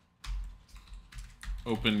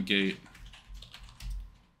 Open gate.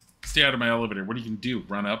 Stay out of my elevator. What are you gonna do?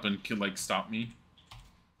 Run up and like stop me?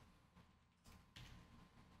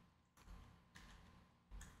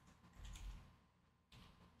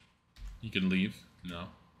 You can leave? No.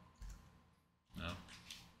 No.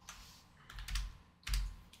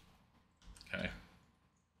 Okay.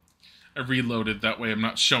 I reloaded, that way I'm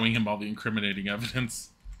not showing him all the incriminating evidence.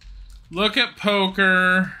 Look at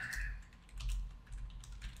poker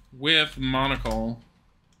with monocle.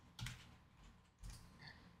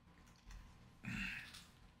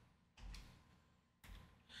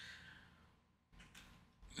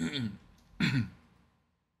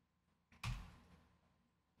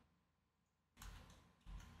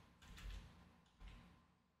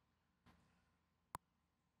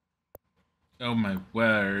 Oh my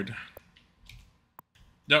word.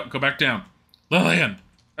 No, go back down. Lillian!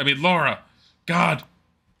 I mean, Laura! God! Can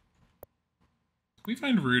we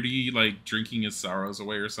find Rudy, like, drinking his sorrows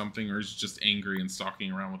away or something? Or is he just angry and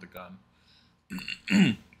stalking around with a gun?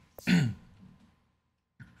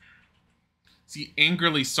 Is he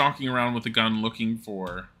angrily stalking around with a gun looking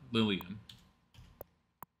for Lillian?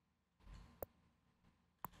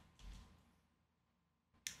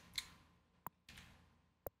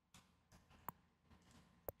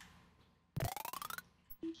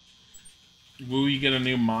 Will you get a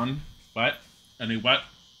new Mon? What? A new what?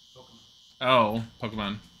 Pokemon. Oh,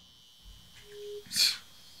 Pokemon.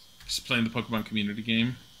 Just playing the Pokemon community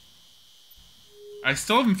game. I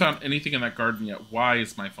still haven't found anything in that garden yet. Why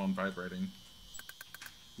is my phone vibrating?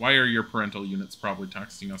 Why are your parental units probably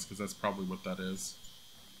texting us? Because that's probably what that is.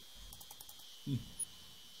 Is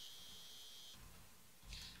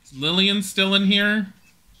Lillian still in here?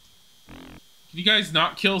 Can you guys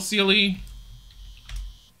not kill Sealy?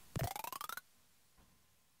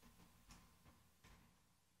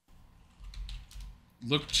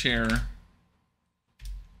 Look chair.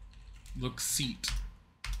 Look seat.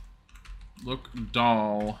 Look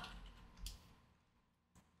doll.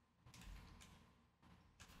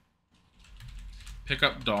 Pick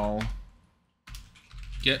up doll.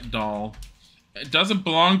 Get doll. It doesn't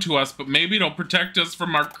belong to us, but maybe it'll protect us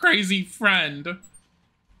from our crazy friend.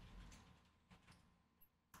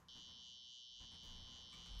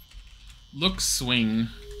 Look swing.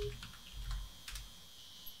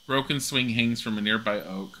 Broken swing hangs from a nearby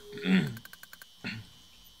oak.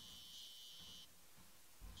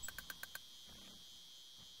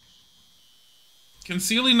 Can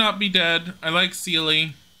Sealy not be dead? I like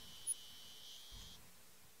Sealy.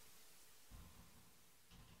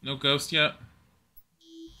 No ghost yet?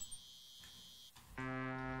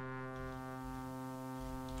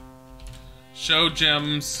 Show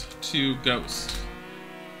gems to ghost.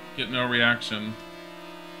 Get no reaction.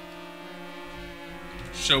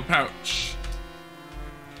 Show pouch.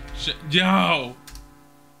 Yo!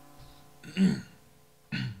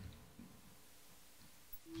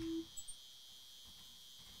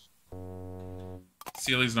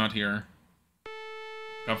 Sealy's not here.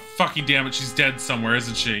 God fucking damn it, she's dead somewhere,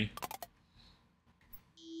 isn't she?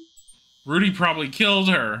 Rudy probably killed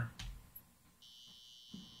her.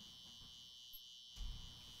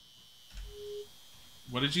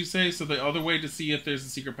 What did you say? So the other way to see if there's a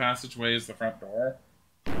secret passageway is the front door?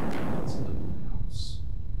 That's the house.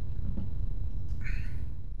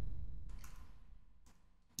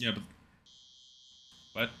 Yeah, but...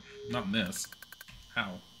 What? Not in this. How? I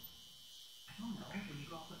don't know. When you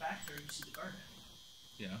go off the back there, you see the garden.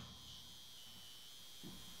 Yeah.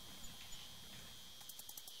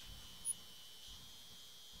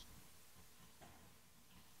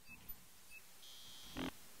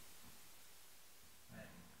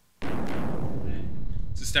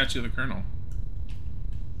 It's a statue of the Colonel.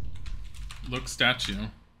 Look statue.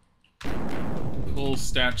 Pull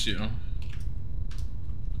statue.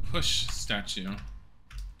 Push statue.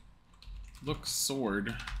 Look,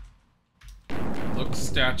 sword. Look,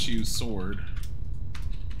 statue, sword.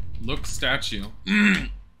 Look, statue.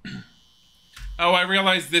 Oh, I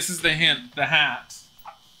realize this is the hint. The hat.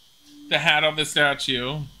 The hat on the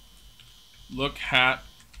statue. Look, hat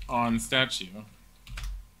on statue.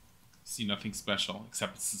 See nothing special,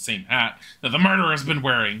 except it's the same hat that the murderer has been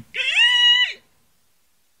wearing.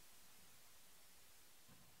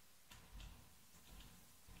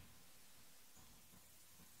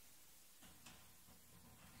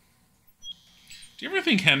 Do you ever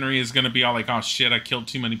think Henry is going to be all like, oh shit, I killed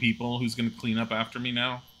too many people, who's going to clean up after me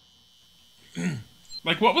now?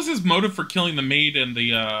 Like, what was his motive for killing the maid and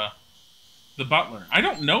the butler? I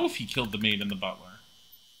don't know if he killed the maid and the butler.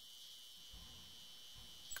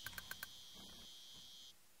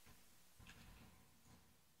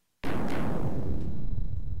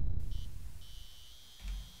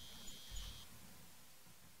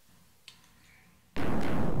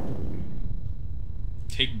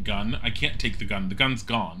 Take gun? I can't take the gun. The gun's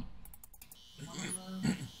gone.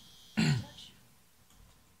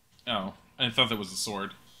 Oh, I thought that was a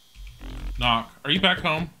sword. Knock. Are you back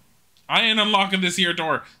home? I ain't unlocking this here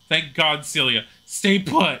door. Thank God, Celia. Stay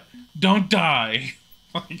put. Don't die.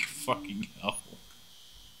 Like, fucking hell.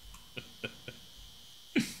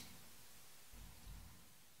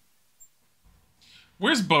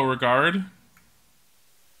 Where's Beauregard?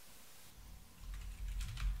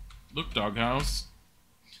 Look, doghouse.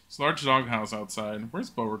 It's a large doghouse outside. Where's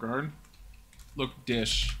Beauregard? Look,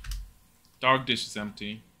 dish. Dog dish is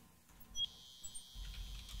empty.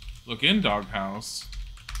 Look in doghouse.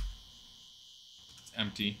 It's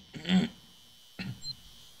empty.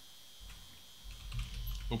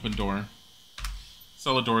 Open door.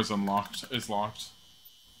 Cellar door is unlocked. Is locked.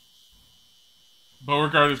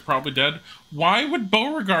 Beauregard is probably dead. Why would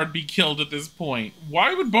Beauregard be killed at this point?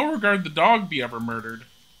 Why would Beauregard the dog be ever murdered?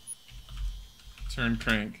 Turn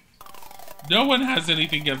crank. No one has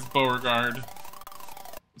anything against Beauregard.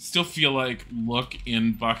 Still feel like look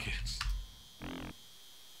in bucket.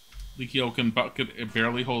 Leaky oaken bucket, it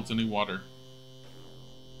barely holds any water.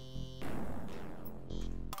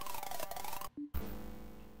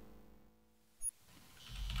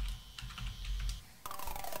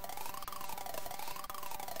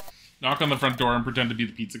 Knock on the front door and pretend to be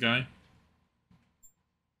the pizza guy.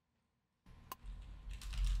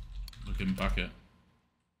 Look in bucket.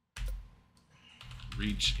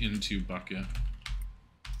 Reach into bucket.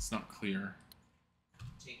 It's not clear.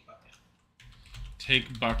 Take bucket.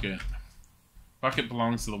 Take bucket. Bucket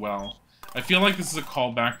belongs to the well. I feel like this is a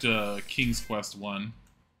callback to King's Quest 1.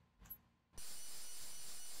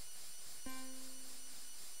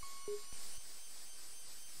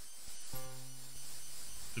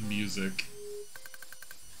 The music.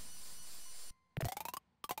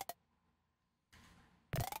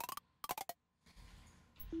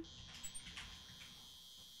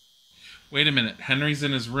 Wait a minute. Henry's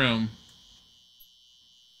in his room.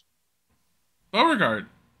 Beauregard!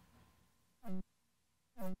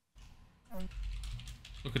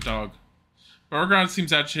 Look at dog. Beauregard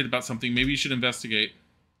seems agitated about something. Maybe you should investigate.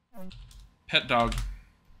 Pet dog.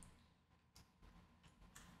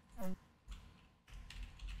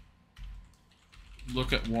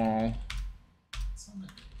 Look at wall.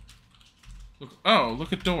 Look. Oh,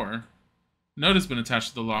 look at door. Note has been attached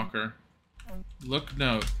to the locker. Look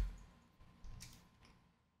note.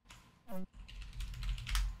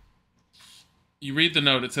 You read the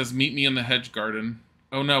note. It says, meet me in the hedge garden.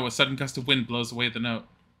 Oh no, a sudden gust of wind blows away the note.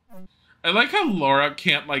 I like how Laura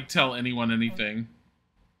can't, like, tell anyone anything.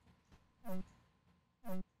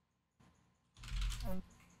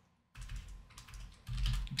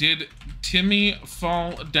 Did Timmy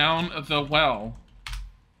fall down the well?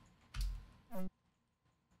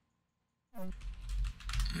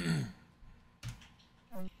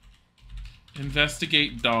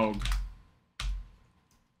 Investigate dog.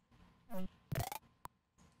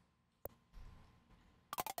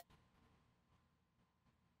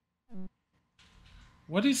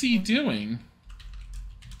 What is he doing?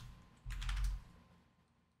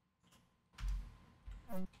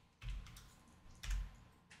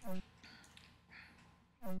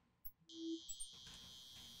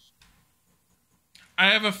 I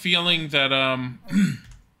have a feeling that,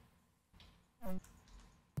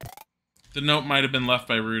 the note might have been left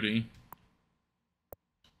by Rudy.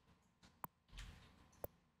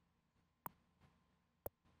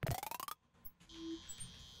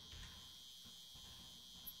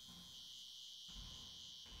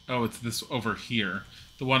 Oh, it's this over here.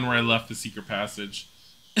 The one where I left the secret passage.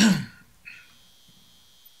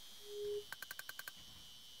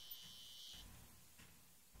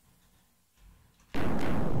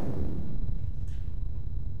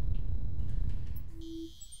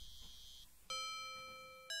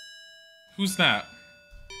 Who's that?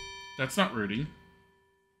 That's not Rudy.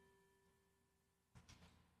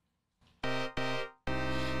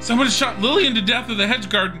 Someone has shot Lillian to death at the hedge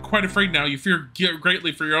garden. Quite afraid now. You fear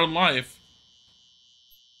greatly for your own life.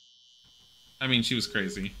 I mean, she was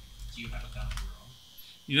crazy. Do you have a gun of your own?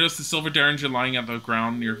 You notice the silver derringer lying at the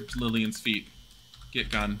ground near Lillian's feet. Get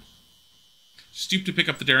gun. Stoop to pick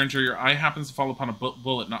up the derringer. Your eye happens to fall upon a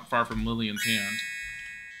bullet not far from Lillian's hand.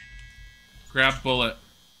 Grab bullet.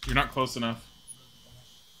 You're not close enough.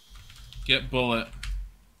 Get bullet.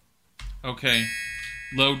 Okay.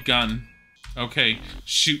 Load gun. Okay.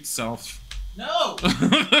 Shoot self. No!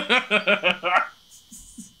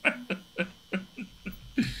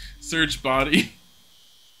 Search body.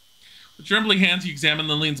 With trembling hands, you examine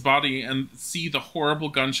Lillian's body and see the horrible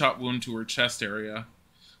gunshot wound to her chest area.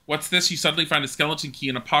 What's this? You suddenly find a skeleton key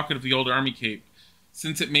in a pocket of the old army cape.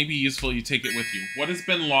 Since it may be useful, you take it with you. What has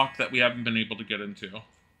been locked that we haven't been able to get into?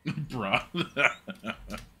 Bruh.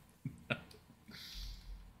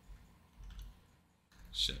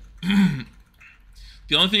 Shit.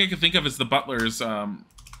 The only thing I can think of is the butler's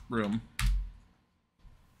room.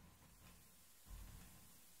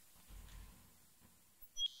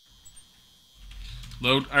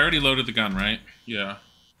 Load. I already loaded the gun, right? Yeah.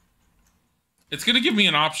 It's gonna give me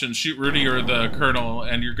an option: shoot Rudy or the Colonel,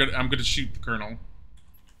 and you're good. I'm gonna shoot the Colonel.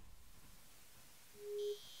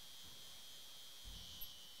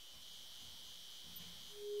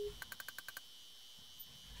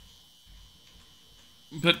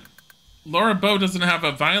 But Laura Bow doesn't have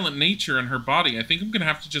a violent nature in her body. I think I'm gonna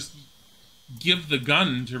have to just give the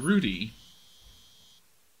gun to Rudy.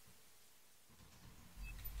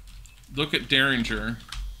 Look at Derringer.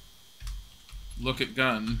 Look at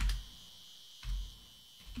gun.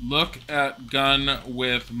 Look at gun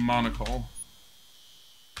with monocle.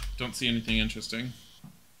 Don't see anything interesting.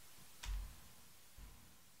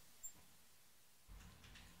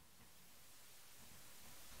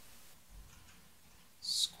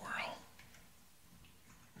 Squirrel.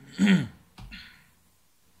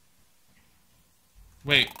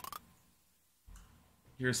 Wait.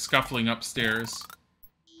 You're scuffling upstairs.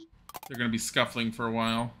 They're going to be scuffling for a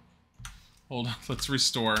while. Hold on, let's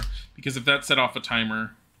restore. Because if that set off a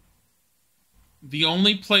timer... The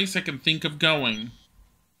only place I can think of going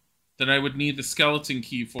that I would need the skeleton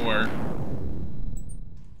key for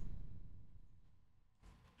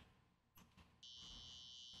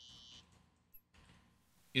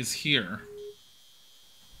is here.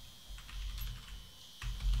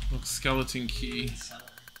 Look, skeleton key.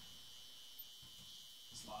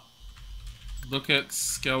 Look at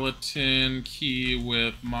skeleton key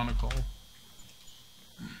with monocle.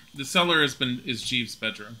 The cellar is Jeeves'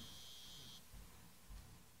 bedroom.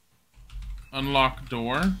 Unlock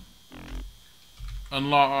door.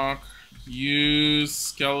 Unlock. Use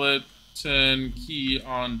skeleton key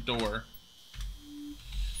on door.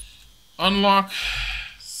 Unlock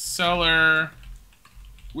cellar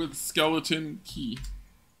with skeleton key.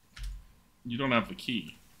 You don't have the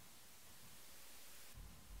key.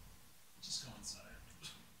 Just go inside.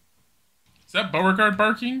 Is that Beauregard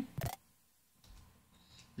barking?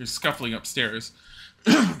 You're scuffling upstairs.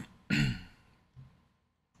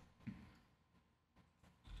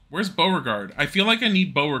 Where's Beauregard? I feel like I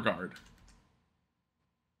need Beauregard.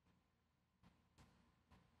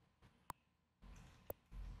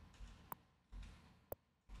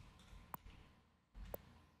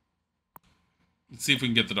 Let's see if we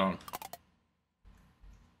can get the dog.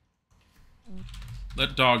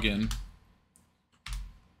 Let dog in.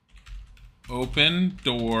 Open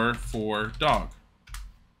door for dog.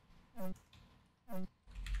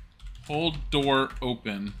 Hold door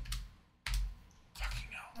open.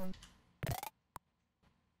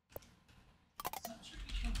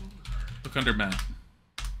 Look under mat.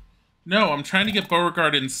 No, I'm trying to get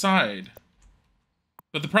Beauregard inside.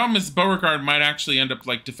 But the problem is Beauregard might actually end up,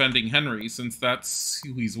 like, defending Henry, since that's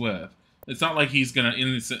who he's with. It's not like he's gonna,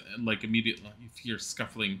 like, immediately, if you're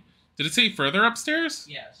scuffling. Did it say further upstairs?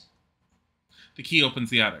 Yes. The key opens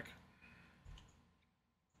the attic.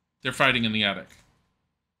 They're fighting in the attic.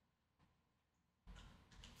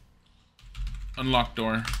 Unlock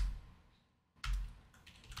door.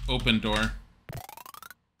 Open door.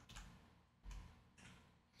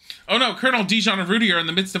 Oh no, Colonel Dijon and Rudy are in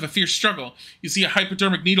the midst of a fierce struggle. You see a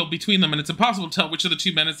hypodermic needle between them, and it's impossible to tell which of the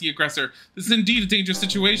two men is the aggressor. This is indeed a dangerous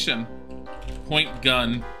situation. Point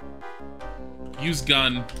gun. Use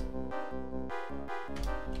gun.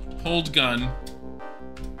 Hold gun.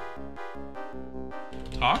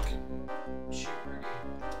 Talk? Shoot Rudy.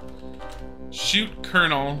 Shoot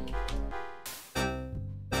Colonel.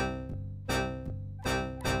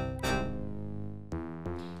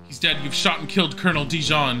 He's dead. You've shot and killed Colonel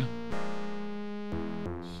Dijon.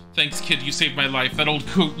 Thanks, kid. You saved my life. That old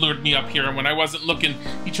coot lured me up here, and when I wasn't looking,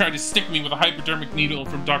 he tried to stick me with a hypodermic needle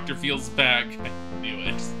from Dr. Field's bag. I knew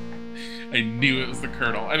it. I knew it was the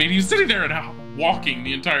Colonel. I mean, he was sitting there and walking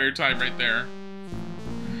the entire time right there.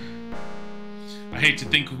 I hate to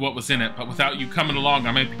think of what was in it, but without you coming along,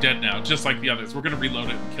 I might be dead now, just like the others. We're gonna reload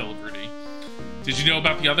it and kill Rudy. Did you know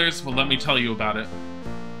about the others? Well, let me tell you about it.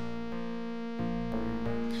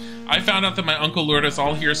 I found out that my uncle lured us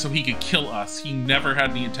all here so he could kill us. He never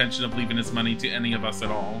had any intention of leaving his money to any of us at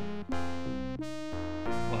all.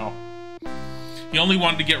 Well, he only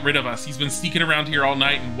wanted to get rid of us. He's been sneaking around here all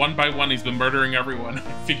night, and one by one he's been murdering everyone.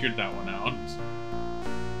 I figured that one out.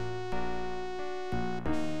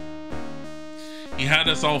 He had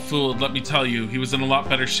us all fooled, let me tell you. He was in a lot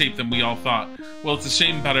better shape than we all thought. Well, it's a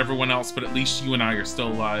shame about everyone else, but at least you and I are still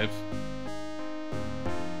alive.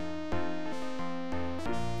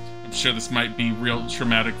 I'm sure this might be real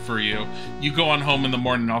traumatic for you. You go on home in the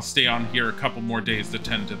morning, I'll stay on here a couple more days to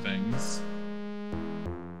tend to things.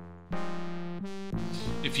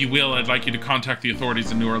 If you will, I'd like you to contact the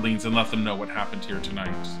authorities in New Orleans and let them know what happened here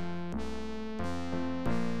tonight.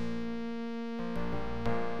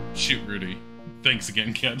 Shoot, Rudy. Thanks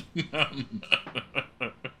again, kid.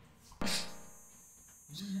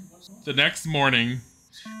 The next morning,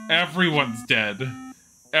 everyone's dead.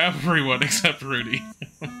 Everyone except Rudy.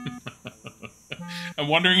 I'm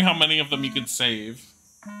wondering how many of them you could save.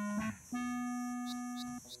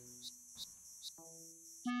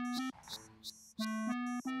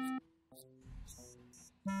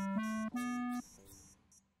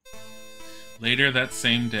 Later that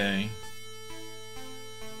same day,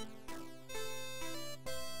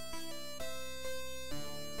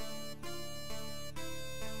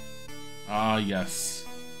 ah, yes.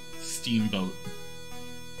 Steamboat.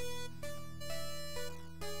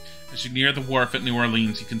 As you near the wharf at New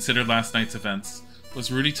Orleans, you consider last night's events. Was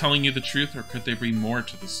Rudy telling you the truth, or could there be more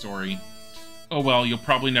to the story? Oh well, you'll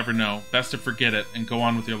probably never know. Best to forget it and go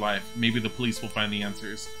on with your life. Maybe the police will find the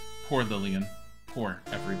answers. Poor Lillian. Poor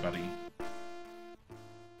everybody.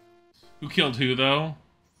 Who killed who, though?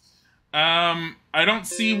 I don't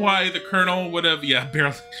see why the Colonel would have... Yeah,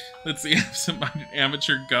 barely. Let's see. Absent-minded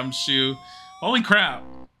amateur gumshoe. Holy crap.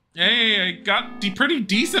 Hey, I got pretty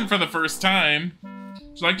decent for the first time.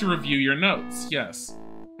 Would you like to review your notes? Yes.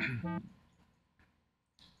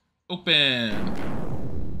 Open.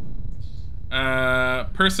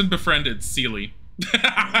 Person befriended. Seeley.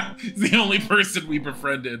 The only person we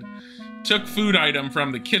befriended. Took food item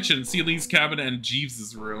from the kitchen, Seeley's cabin, and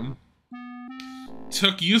Jeeves's room.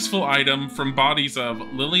 Took useful item from bodies of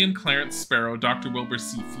Lillian Clarence Sparrow, Dr. Wilbur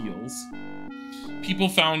C. Fields. People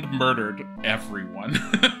found murdered. Everyone.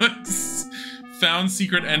 Found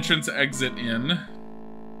secret entrance exit in.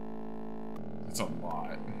 It's a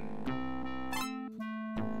lot.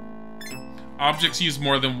 Objects used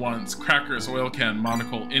more than once. Crackers, oil can,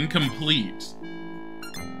 monocle. Incomplete.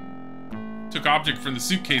 Took object from the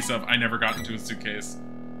suitcase of... I never got into a suitcase.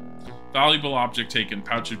 Valuable object taken.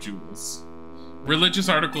 Pouch of jewels. Religious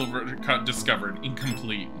article discovered.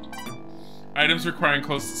 Incomplete. Items requiring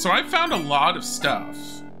close... So I found a lot of stuff.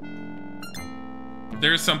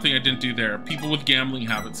 There's something I didn't do there. People with gambling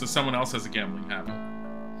habits, so someone else has a gambling habit.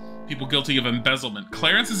 People guilty of embezzlement.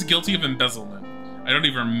 Clarence is guilty of embezzlement. I don't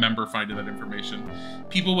even remember finding that information.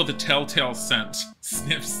 People with a telltale scent.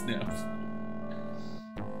 Sniff, sniff.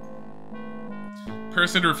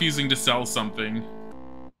 Person refusing to sell something.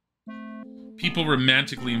 People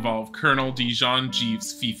romantically involved. Colonel Dijon,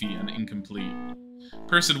 Jeeves, Fifi, and incomplete.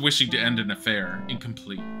 Person wishing to end an affair.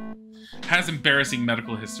 Incomplete. Has embarrassing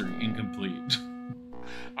medical history. Incomplete.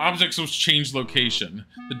 Objects which change location.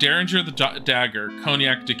 The Derringer, the dagger,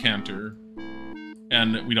 cognac decanter.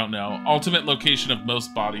 And we don't know. Ultimate location of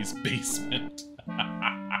most bodies. Basement.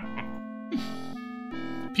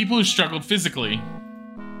 People who struggled physically.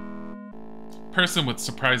 Person with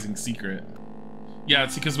surprising secret. Yeah,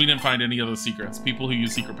 it's because we didn't find any of those secrets. People who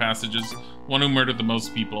use secret passages. One who murdered the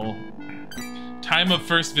most people. Time of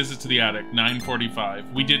first visit to the attic,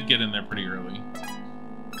 9:45. We did get in there pretty early.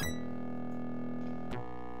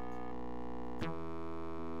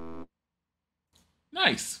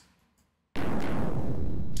 Nice.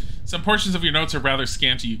 Some portions of your notes are rather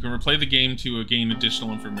scanty. You can replay the game to gain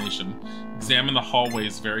additional information. Examine the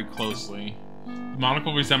hallways very closely. The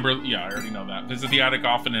monocle resembles... Yeah, I already know that. Visit the attic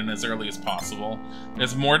often and as early as possible.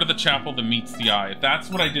 There's more to the chapel than meets the eye. That's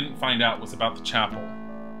what I didn't find out was about the chapel.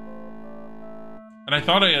 And I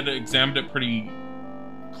thought I had examined it pretty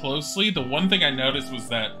closely. The one thing I noticed was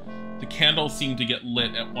that the candles seemed to get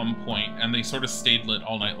lit at one point, and they sort of stayed lit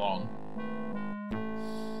all night long.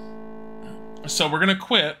 So we're going to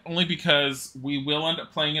quit, only because we will end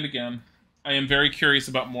up playing it again. I am very curious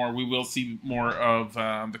about more. We will see more of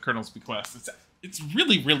the Colonel's Bequest. It's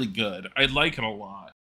really, really good. I like it a lot.